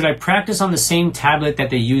question, should I practice on the same tablet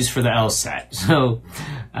that they use for the LSAT? So,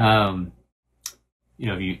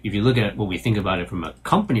 if you look at what we think about it from a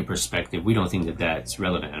company perspective, we don't think that that's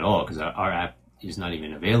relevant at all, because our app is not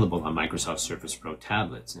even available on Microsoft Surface Pro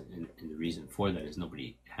tablets. And the reason for that is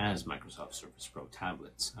nobody has Microsoft Surface Pro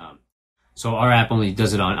tablets. So our app only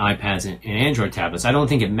does it on iPads and Android tablets. I don't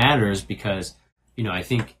think it matters because, I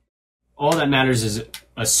think all that matters is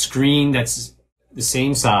a screen that's the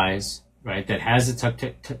same size, right, that has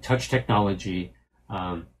the touch technology.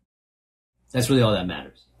 That's really all that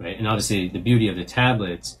matters, right? And obviously the beauty of the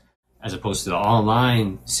tablets, as opposed to the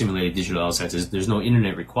online simulated digital LSATs, is there's no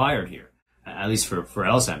internet required here, at least for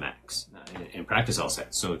LSATMax and practice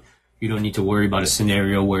LSAT. So you don't need to worry about a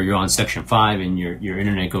scenario where you're on section 5 and your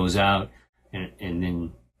internet goes out and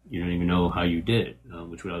then you don't even know how you did,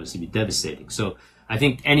 which would obviously be devastating. So I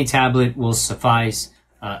think any tablet will suffice.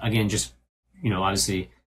 Again, just,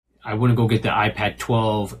 obviously, I wouldn't go get the iPad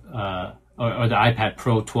 12 or the iPad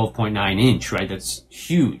Pro 12.9 inch, right? That's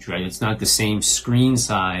huge, right? It's not the same screen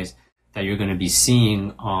size that you're going to be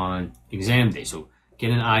seeing on exam day. So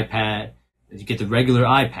get an iPad, you get the regular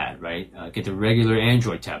iPad, right? Get the regular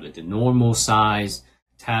Android tablet, the normal size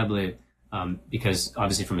tablet, because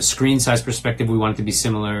obviously from a screen size perspective, we want it to be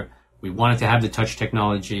similar. We want it to have the touch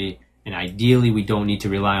technology, and ideally we don't need to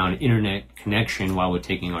rely on internet connection while we're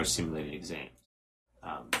taking our simulated exam.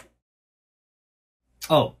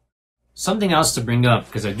 Something else to bring up,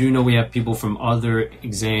 because I do know we have people from other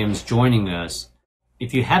exams joining us.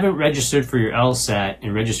 If you haven't registered for your LSAT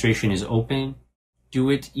and registration is open, do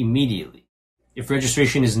it immediately. If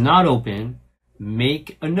registration is not open,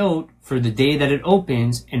 make a note for the day that it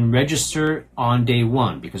opens and register on day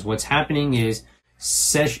one, because what's happening is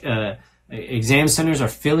exam centers are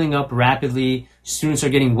filling up rapidly. Students are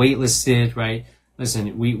getting waitlisted, right?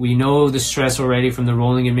 Listen, we know the stress already from the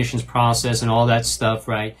rolling admissions process and all that stuff,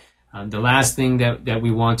 right? The last thing that we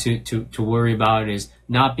want to worry about is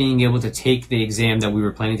not being able to take the exam that we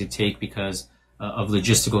were planning to take because of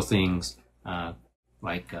logistical things,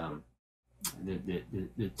 like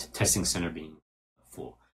the testing center being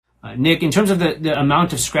full. Nick, in terms of the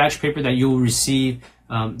amount of scratch paper that you'll receive,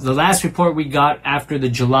 the last report we got after the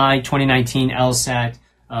July 2019 LSAT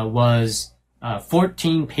was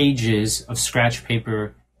 14 pages of scratch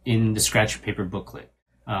paper in the scratch paper booklet.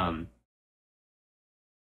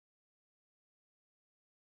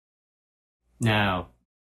 Now,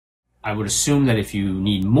 I would assume that if you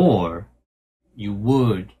need more, you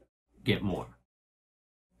would get more.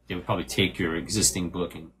 They would probably take your existing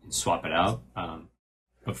book and swap it out.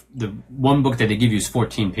 But the one book that they give you is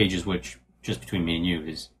 14 pages, which, just between me and you,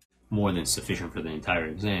 is more than sufficient for the entire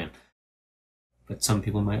exam. But some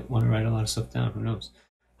people might want to write a lot of stuff down. Who knows?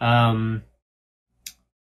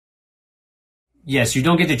 Yes, you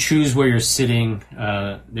don't get to choose where you're sitting.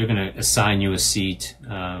 They're going to assign you a seat.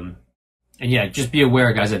 And yeah, just be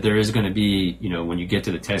aware, guys, that there is going to be, when you get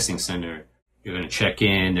to the testing center, you're going to check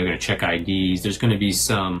in, they're going to check IDs. There's going to be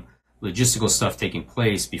some logistical stuff taking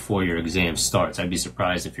place before your exam starts. I'd be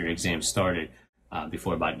surprised if your exam started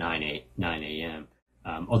before about 9 a.m.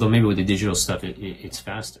 Although maybe with the digital stuff, it's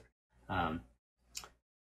faster.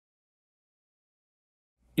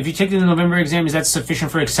 If you take the November exam, is that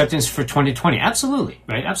sufficient for acceptance for 2020? Absolutely,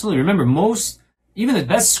 right? Absolutely. Remember, even the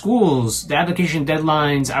best schools, the application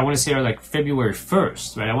deadlines, I want to say, are like February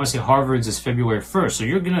 1st, right? I want to say Harvard's is February 1st. So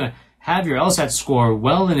you're going to have your LSAT score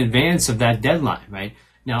well in advance of that deadline, right?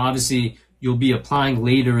 Now, obviously, you'll be applying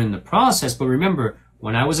later in the process, but remember,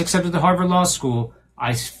 when I was accepted to Harvard Law School,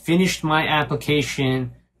 I finished my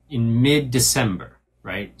application in mid-December,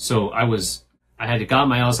 right? So I had got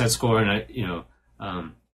my LSAT score, and it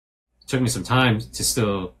took me some time to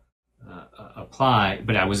still apply,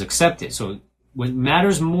 but I was accepted. So what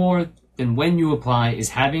matters more than when you apply is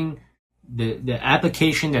having the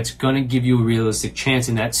application that's going to give you a realistic chance,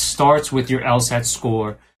 and that starts with your LSAT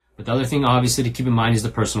score. But the other thing, obviously, to keep in mind is the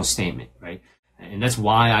personal statement, right? And that's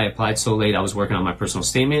why I applied so late. I was working on my personal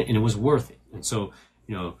statement, and it was worth it. And so,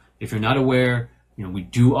 if you're not aware, we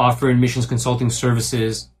do offer admissions consulting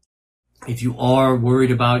services. If you are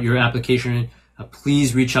worried about your application,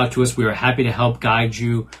 please reach out to us. We are happy to help guide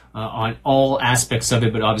you on all aspects of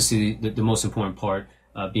it, but obviously the most important part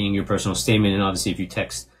being your personal statement. And obviously, if you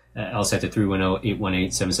text LSAT to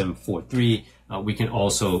 310-818-7743, we can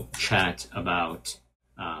also chat about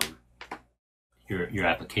your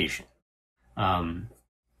application. All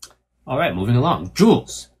right, moving along.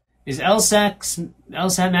 Jules, is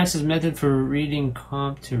LSATMax's method for reading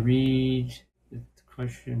comp to read the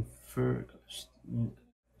question first?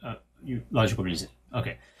 Logical reasoning.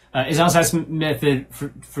 Okay. Is LSAT's method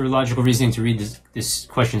for logical reasoning to read this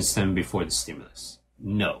question stem before the stimulus?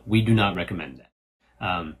 No, we do not recommend that.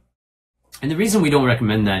 And the reason we don't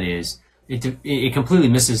recommend that is it completely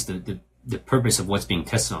misses the purpose of what's being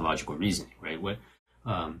tested on logical reasoning, right?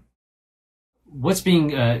 What's being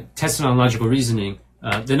tested on logical reasoning?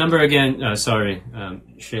 The number again, Shayla,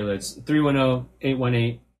 it's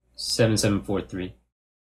 310-818-7743.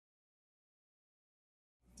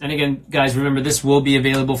 And again, guys, remember, this will be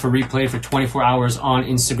available for replay for 24 hours on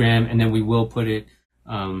Instagram, and then we will put it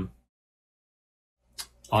on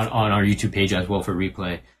our YouTube page as well for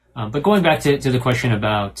replay. But going back to the question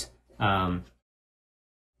about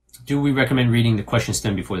do we recommend reading the question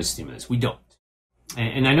stem before the stimulus? We don't.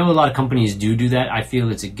 And I know a lot of companies do that. I feel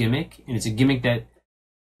it's a gimmick, and it's a gimmick that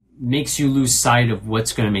makes you lose sight of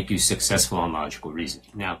what's going to make you successful on logical reasoning.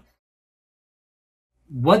 Now,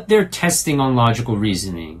 what they're testing on logical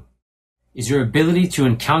reasoning is your ability to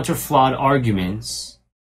encounter flawed arguments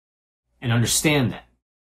and understand that.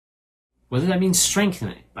 Whether that means strengthen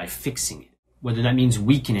it by fixing it, whether that means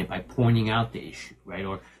weaken it by pointing out the issue, right?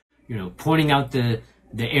 Or, pointing out the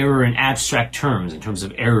error in abstract terms in terms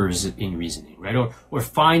of errors in reasoning, right? Or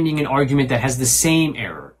finding an argument that has the same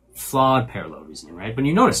error, flawed parallel reasoning, right? But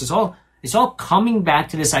you notice it's all coming back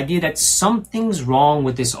to this idea that something's wrong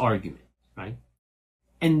with this argument, right?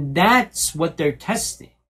 And that's what they're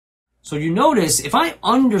testing. So you notice, if I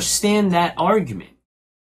understand that argument,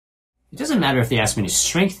 it doesn't matter if they ask me to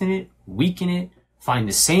strengthen it, weaken it, find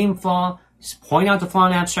the same flaw, just point out the flaw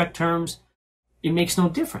in abstract terms. It makes no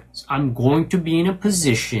difference. I'm going to be in a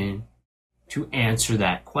position to answer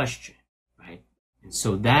that question, right? And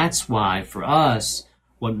so that's why, for us,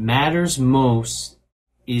 What matters most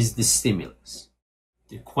is the stimulus.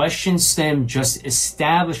 The question stem just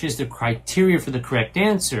establishes the criteria for the correct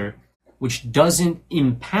answer, which doesn't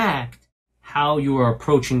impact how you are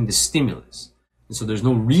approaching the stimulus. And so there's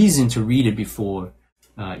no reason to read it before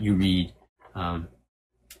you read.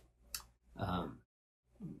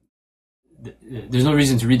 There's no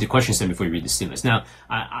reason to read the question stem before you read the stimulus. Now,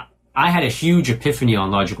 I had a huge epiphany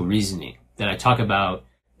on logical reasoning that I talk about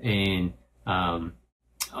in,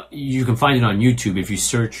 you can find it on YouTube. If you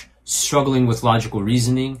search struggling with logical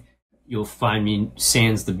reasoning, you'll find me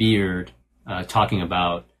sans the beard talking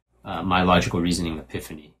about my logical reasoning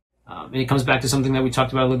epiphany. And it comes back to something that we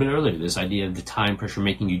talked about a little bit earlier, this idea of the time pressure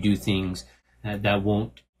making you do things that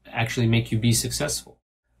won't actually make you be successful.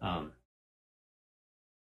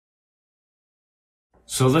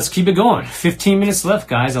 So let's keep it going. 15 minutes left,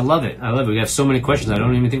 guys. I love it. I love it. We have so many questions. I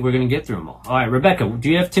don't even think we're going to get through them all. All right, Rebecca, do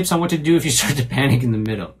you have tips on what to do if you start to panic in the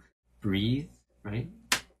middle? Breathe, right?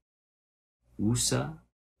 Usa.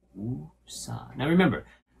 Now remember,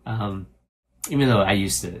 even though I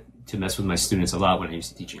used to mess with my students a lot when I used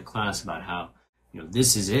to teach in class about how,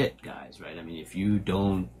 this is it, guys, right? I mean, if you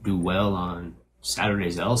don't do well on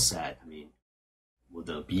Saturday's LSAT, I mean, will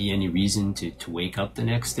there be any reason to wake up the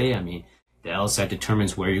next day? I mean, the LSAT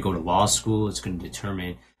determines where you go to law school. It's going to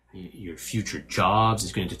determine your future jobs.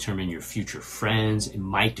 It's going to determine your future friends. It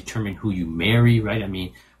might determine who you marry, right? I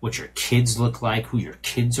mean, what your kids look like, who your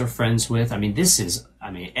kids are friends with. I mean,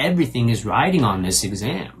 everything is riding on this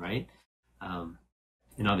exam, right?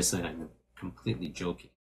 And obviously I'm completely joking.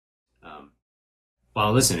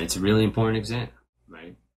 Well, listen, it's a really important exam,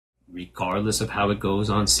 right? Regardless of how it goes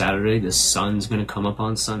on Saturday, the sun's going to come up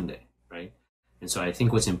on Sunday, right? And so I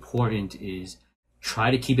think what's important is try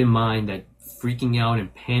to keep in mind that freaking out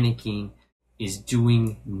and panicking is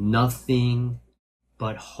doing nothing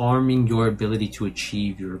but harming your ability to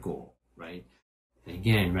achieve your goal, right? And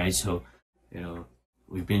again, right? So,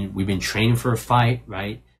 we've been training for a fight,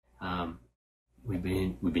 right? We've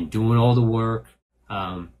been doing all the work,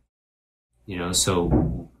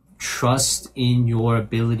 so trust in your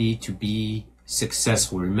ability to be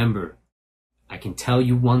successful. Remember, I can tell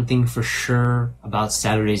you one thing for sure about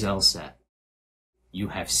Saturday's LSAT. You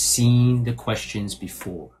have seen the questions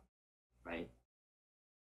before, right?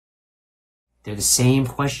 They're the same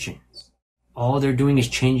questions. All they're doing is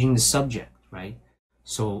changing the subject, right?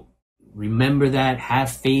 So remember that, have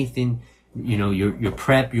faith in, your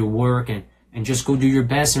prep, your work, and just go do your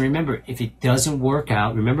best. And remember, if it doesn't work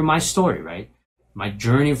out, remember my story, right? My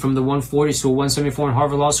journey from the 140 to 174 in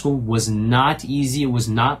Harvard Law School was not easy. It was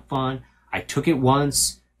not fun. I took it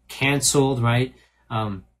once, canceled, right?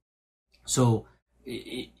 So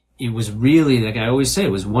it was really, like I always say,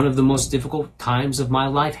 it was one of the most difficult times of my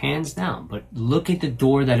life, hands down. But look at the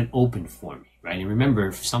door that it opened for me, right? And remember,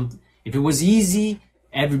 if it was easy,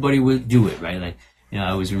 everybody would do it, right? Like, I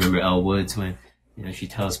always remember Elle Woods when, she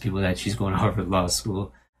tells people that she's going to Harvard Law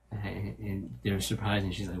School, and they're surprised,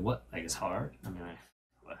 and she's like, "What? Like, it's hard?" I mean,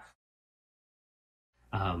 what?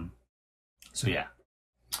 So yeah.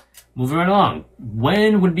 Moving right along.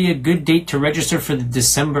 When would be a good date to register for the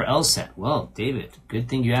December LSAT? Well, David, good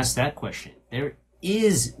thing you asked that question. There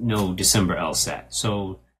is no December LSAT,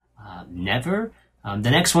 so never.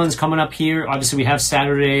 The next one's coming up here. Obviously, we have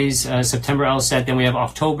Saturday's September LSAT, then we have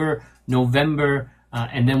October, November,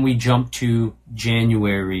 and then we jump to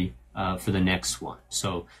January for the next one.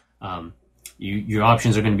 So your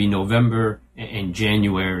options are going to be November and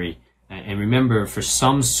January. And remember, for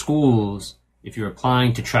some schools, if you're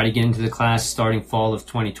applying to try to get into the class starting fall of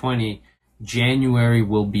 2020, January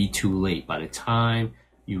will be too late. By the time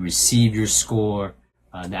you receive your score,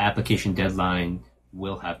 the application deadline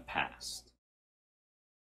will have passed.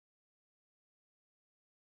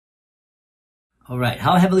 All right,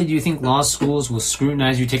 how heavily do you think law schools will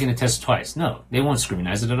scrutinize you taking the test twice? No, they won't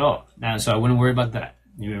scrutinize it at all. Now, so I wouldn't worry about that.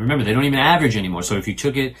 Remember, they don't even average anymore. So if you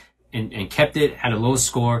took it and kept it, had a low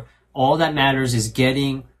score, all that matters is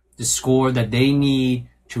getting the score that they need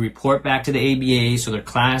to report back to the ABA so their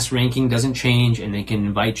class ranking doesn't change and they can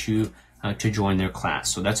invite you to join their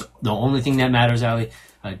class. So that's the only thing that matters, Ali.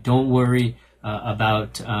 Don't worry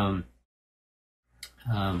about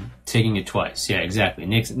taking it twice. Yeah, exactly.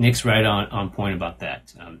 Nick's right on point about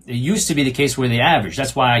that. It used to be the case where they averaged.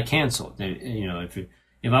 That's why I canceled. If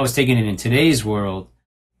I was taking it in today's world,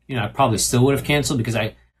 I probably still would have canceled because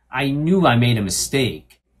I knew I made a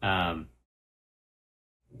mistake.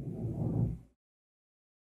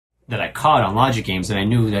 That I caught on logic games, and I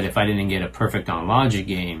knew that if I didn't get a perfect on logic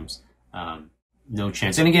games, no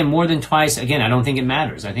chance. And again, more than twice, again, I don't think it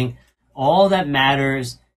matters. I think all that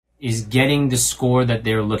matters is getting the score that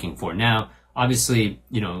they're looking for. Now, obviously,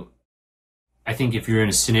 I think if you're in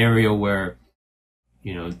a scenario where,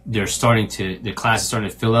 the class is starting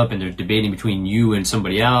to fill up and they're debating between you and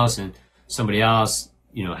somebody else, and somebody else,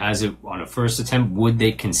 has it on a first attempt, would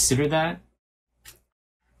they consider that?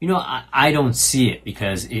 I don't see it,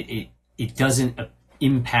 because it doesn't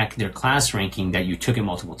impact their class ranking that you took it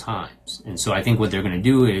multiple times. And so I think what they're going to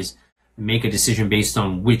do is make a decision based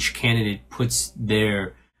on which candidate puts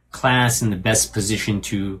their class in the best position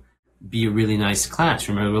to be a really nice class.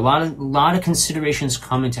 Remember, a lot of considerations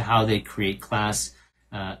come into how they create classes.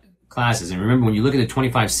 And remember, when you look at the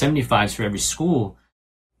 25/75s for every school,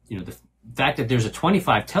 the fact that there's a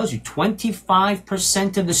 25 tells you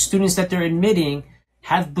 25% of the students that they're admitting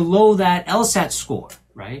have below that LSAT score,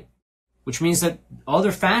 right? Which means that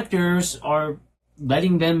other factors are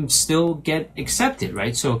letting them still get accepted,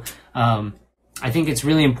 right? So I think it's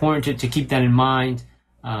really important to keep that in mind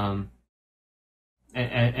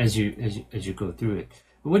as you go through it.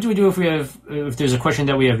 What do we do if there's a question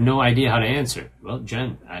that we have no idea how to answer? Well,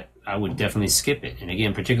 Jen, I would definitely skip it. And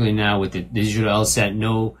again, particularly now with the digital LSAT,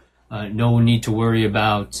 no need to worry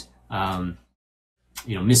about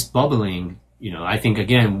misbubbling. I think,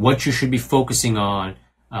 again, what you should be focusing on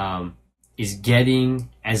is getting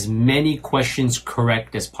as many questions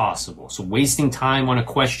correct as possible. So wasting time on a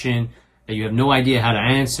question that you have no idea how to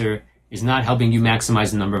answer is not helping you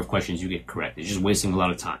maximize the number of questions you get correct. It's just wasting a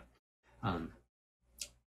lot of time.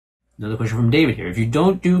 Another question from David here. If you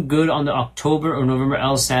don't do good on the October or November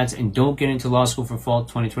LSATs and don't get into law school for fall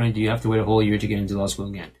 2020, do you have to wait a whole year to get into law school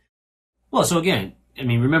again? Well, so again,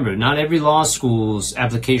 remember, not every law school's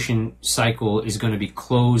application cycle is going to be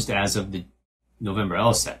closed as of the November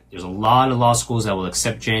LSAT. There's a lot of law schools that will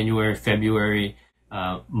accept January, February,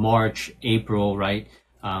 March, April, right?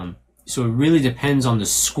 So it really depends on the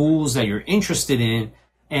schools that you're interested in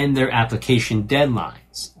and their application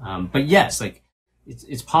deadlines. But yes,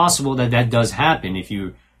 it's possible that does happen. If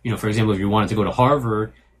for example, if you wanted to go to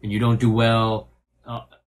Harvard and you don't do well,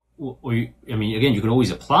 again, you can always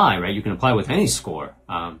apply, right? You can apply with any score.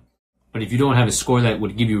 But if you don't have a score that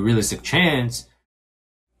would give you a realistic chance,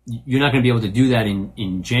 you're not going to be able to do that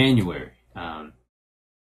in January.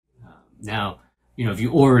 Now, if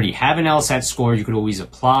you already have an LSAT score, you could always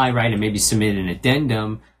apply, right? And maybe submit an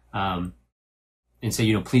addendum, and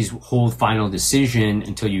say, please hold final decision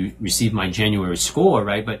until you receive my January score,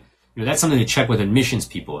 right? But, that's something to check with admissions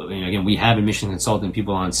people. Again, we have admission consultant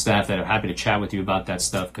people on staff that are happy to chat with you about that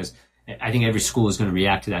stuff, because I think every school is going to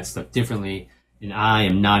react to that stuff differently. And I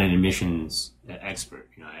am not an admissions expert.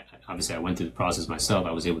 Obviously I went through the process myself.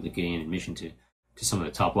 I was able to gain admission to some of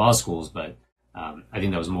the top law schools, but I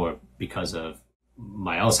think that was more because of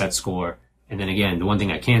my LSAT score. And then again, the one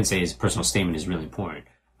thing I can say is personal statement is really important.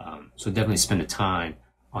 So definitely spend the time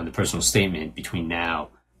on the personal statement between now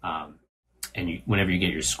and whenever you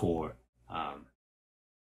get your score.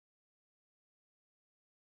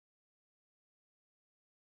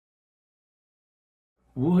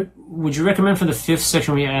 Would you recommend for the 5th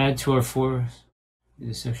section we add to our 4th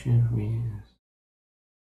section?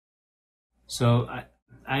 So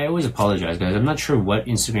I always apologize, guys. I'm not sure what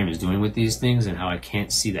Instagram is doing with these things and how I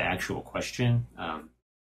can't see the actual question.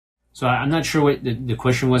 So I'm not sure what the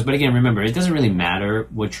question was, but again, remember, it doesn't really matter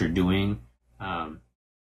what you're doing.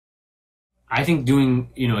 I think doing,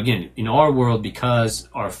 again, in our world, because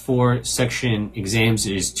our 4-section exams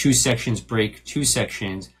is 2 sections, break 2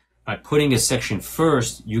 sections, by putting a section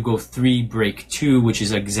first, you go 3, break 2, which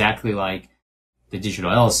is exactly like the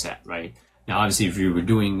digital LSAT, right? Now, obviously, if you were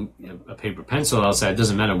doing a paper pencil LSAT, it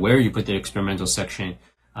doesn't matter where you put the experimental section.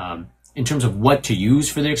 In terms of what to use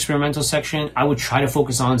for the experimental section, I would try to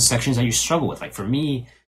focus on sections that you struggle with. Like for me,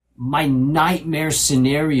 my nightmare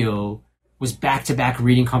scenario was back-to-back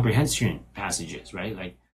reading comprehension passages, right?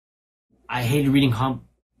 Like I hated reading comp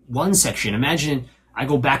 1 section. Imagine I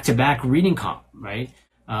go back-to-back reading comp, right?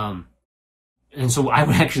 And so I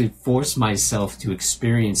would actually force myself to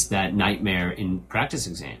experience that nightmare in practice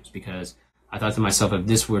exams, because I thought to myself, if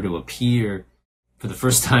this were to appear for the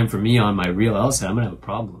first time for me on my real LSAT, I'm going to have a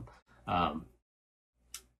problem.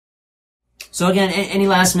 So again, any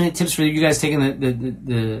last minute tips for you guys taking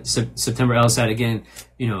the September LSAT? Again,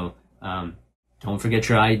 don't forget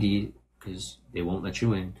your ID, because they won't let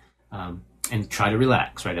you in. And try to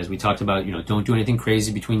relax, right? As we talked about, don't do anything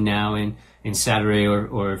crazy between now and Saturday,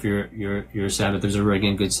 or if you're a Sabbath observer,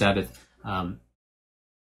 again, good Sabbath.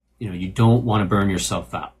 You don't want to burn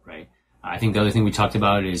yourself out, right? I think the other thing we talked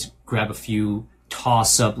about is grab a few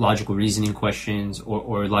toss-up logical reasoning questions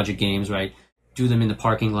or logic games, right? Do them in the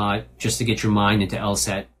parking lot just to get your mind into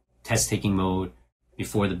LSAT test-taking mode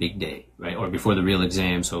before the big day, right? Or before the real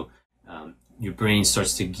exam, so your brain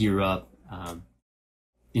starts to gear up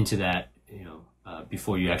into that,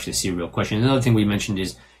 before you actually see a real question. Another thing we mentioned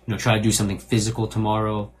is, try to do something physical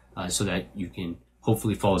tomorrow, so that you can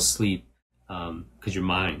hopefully fall asleep, because your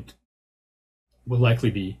mind will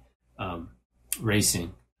likely be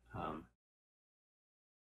racing.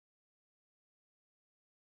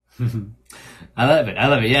 I love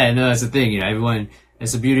it. Yeah, no, that's the thing. Everyone.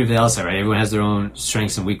 That's the beauty of the LSAT, right? Everyone has their own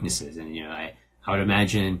strengths and weaknesses, and I would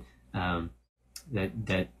imagine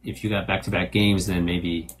that if you got back-to-back games, then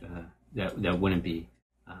maybe that wouldn't be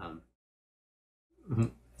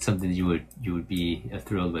something you would be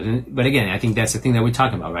thrilled with. But again, I think that's the thing that we're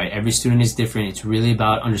talking about, right? Every student is different. It's really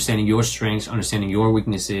about understanding your strengths, understanding your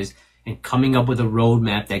weaknesses, and coming up with a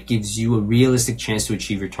roadmap that gives you a realistic chance to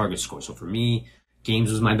achieve your target score. So for me,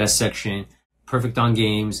 games was my best section, perfect on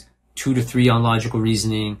games, 2 to 3 on logical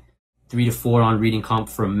reasoning, 3 to 4 on reading comp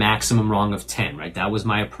for a maximum wrong of 10, right? That was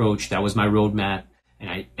my approach. That was my roadmap.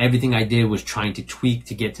 And everything I did was trying to tweak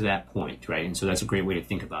to get to that point, right? And so that's a great way to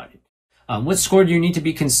think about it. What score do you need to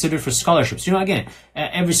be considered for scholarships? Again,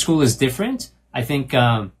 every school is different. I think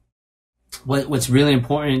what's really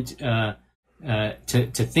important to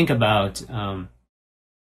think about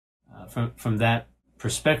from that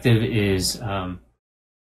perspective is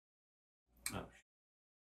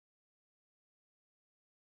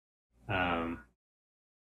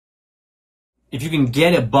if you can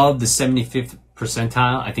get above the 75th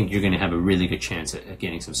percentile, I think you're going to have a really good chance at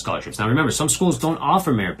getting some scholarships. Now, remember, some schools don't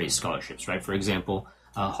offer merit-based scholarships, right? For example,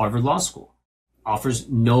 Harvard Law School offers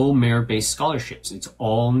no merit-based scholarships. It's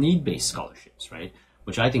all need-based scholarships, right?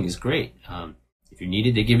 Which I think is great. If you need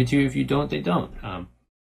it, they give it to you. If you don't, they don't.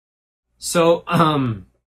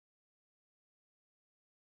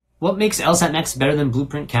 What makes LSATMax better than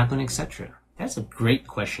Blueprint, Kaplan, etc.? That's a great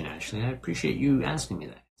question, Ashley. I appreciate you asking me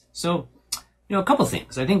that. So, a couple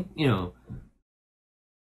things. I think,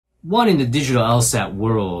 one, in the digital LSAT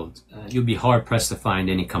world, you'll be hard-pressed to find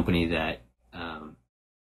any company that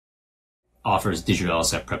offers digital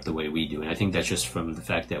LSAT prep the way we do. And I think that's just from the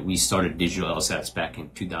fact that we started digital LSATs back in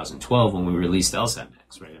 2012 when we released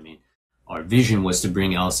LSATMax, right? I mean, our vision was to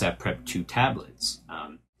bring LSAT prep to tablets.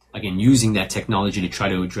 Again, using that technology to try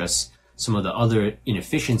to address some of the other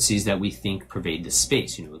inefficiencies that we think pervade the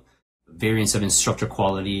space. Variance of instructor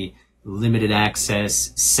quality, limited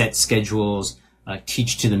access, set schedules,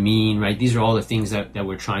 teach to the mean, right? These are all the things that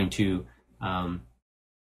we're trying to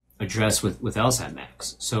address with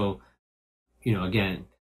LSATMax. So, again,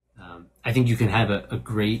 I think you can have a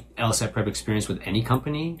great LSAT prep experience with any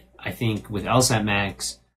company. I think with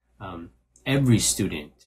LSATMax, every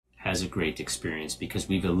student has a great experience because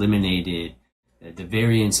we've eliminated the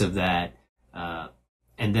variance of that,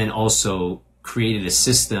 and then also created a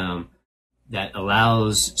system that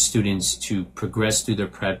allows students to progress through their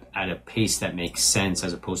prep at a pace that makes sense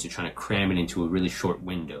as opposed to trying to cram it into a really short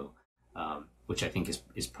window, which I think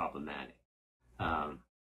is problematic.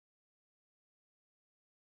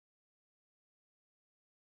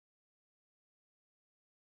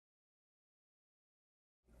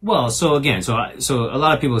 Well, so again, so a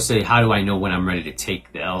lot of people say, how do I know when I'm ready to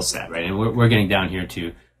take the LSAT, right? And we're getting down here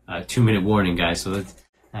to 2-minute warning, guys. So let's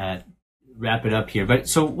wrap it up here. But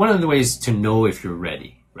so one of the ways to know if you're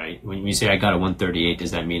ready, right? When you say I got a 138, does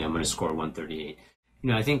that mean I'm going to score 138?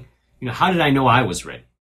 I think, how did I know I was ready?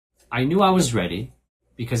 I knew I was ready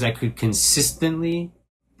because I could consistently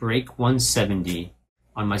break 170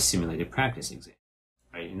 on my simulated practice exam,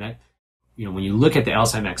 right? And that, when you look at the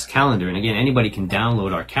LSATMax calendar, and again, anybody can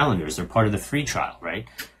download our calendars. They're part of the free trial, right?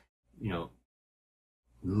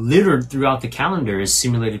 Littered throughout the calendar is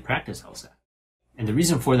simulated practice LSAT. And the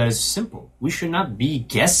reason for that is simple. We should not be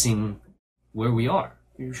guessing where we are.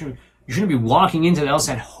 You shouldn't be walking into the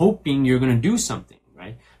LSAT hoping you're going to do something,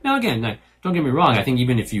 right? Now, again, don't get me wrong. I think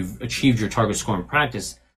even if you've achieved your target score in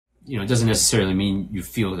practice, it doesn't necessarily mean you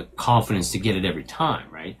feel the confidence to get it every time,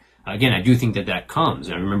 right? Again, I do think that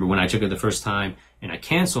comes. I remember when I took it the first time and I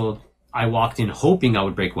canceled, I walked in hoping I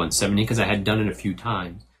would break 170 because I had done it a few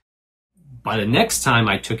times. By the next time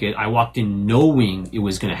I took it, I walked in knowing it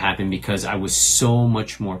was going to happen because I was so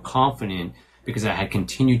much more confident because I had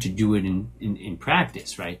continued to do it in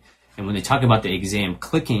practice, right? And when they talk about the exam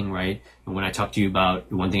clicking, right, and when I talk to you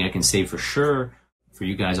about one thing I can say for sure for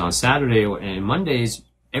you guys on Saturday and Mondays,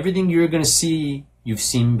 everything you're going to see, you've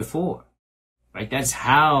seen before. Right? That's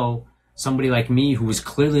how somebody like me, who was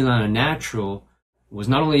clearly not a natural, was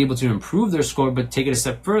not only able to improve their score, but take it a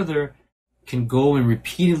step further, can go and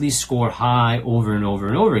repeatedly score high over and over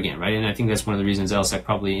and over again, right? And I think that's one of the reasons LSAC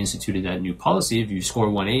probably instituted that new policy. If you score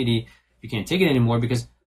 180, you can't take it anymore because,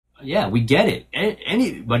 yeah, we get it.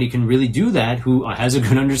 Anybody can really do that who has a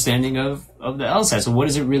good understanding of the LSAT. So what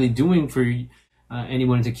is it really doing for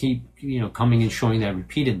anyone to keep, coming and showing that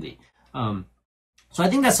repeatedly? So I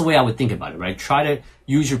think that's the way I would think about it, right? Try to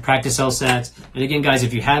use your practice LSATs. And again, guys,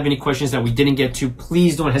 if you have any questions that we didn't get to,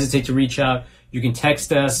 please don't hesitate to reach out. You can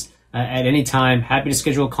text us at any time. Happy to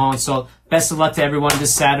schedule a consult. Best of luck to everyone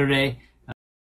this Saturday.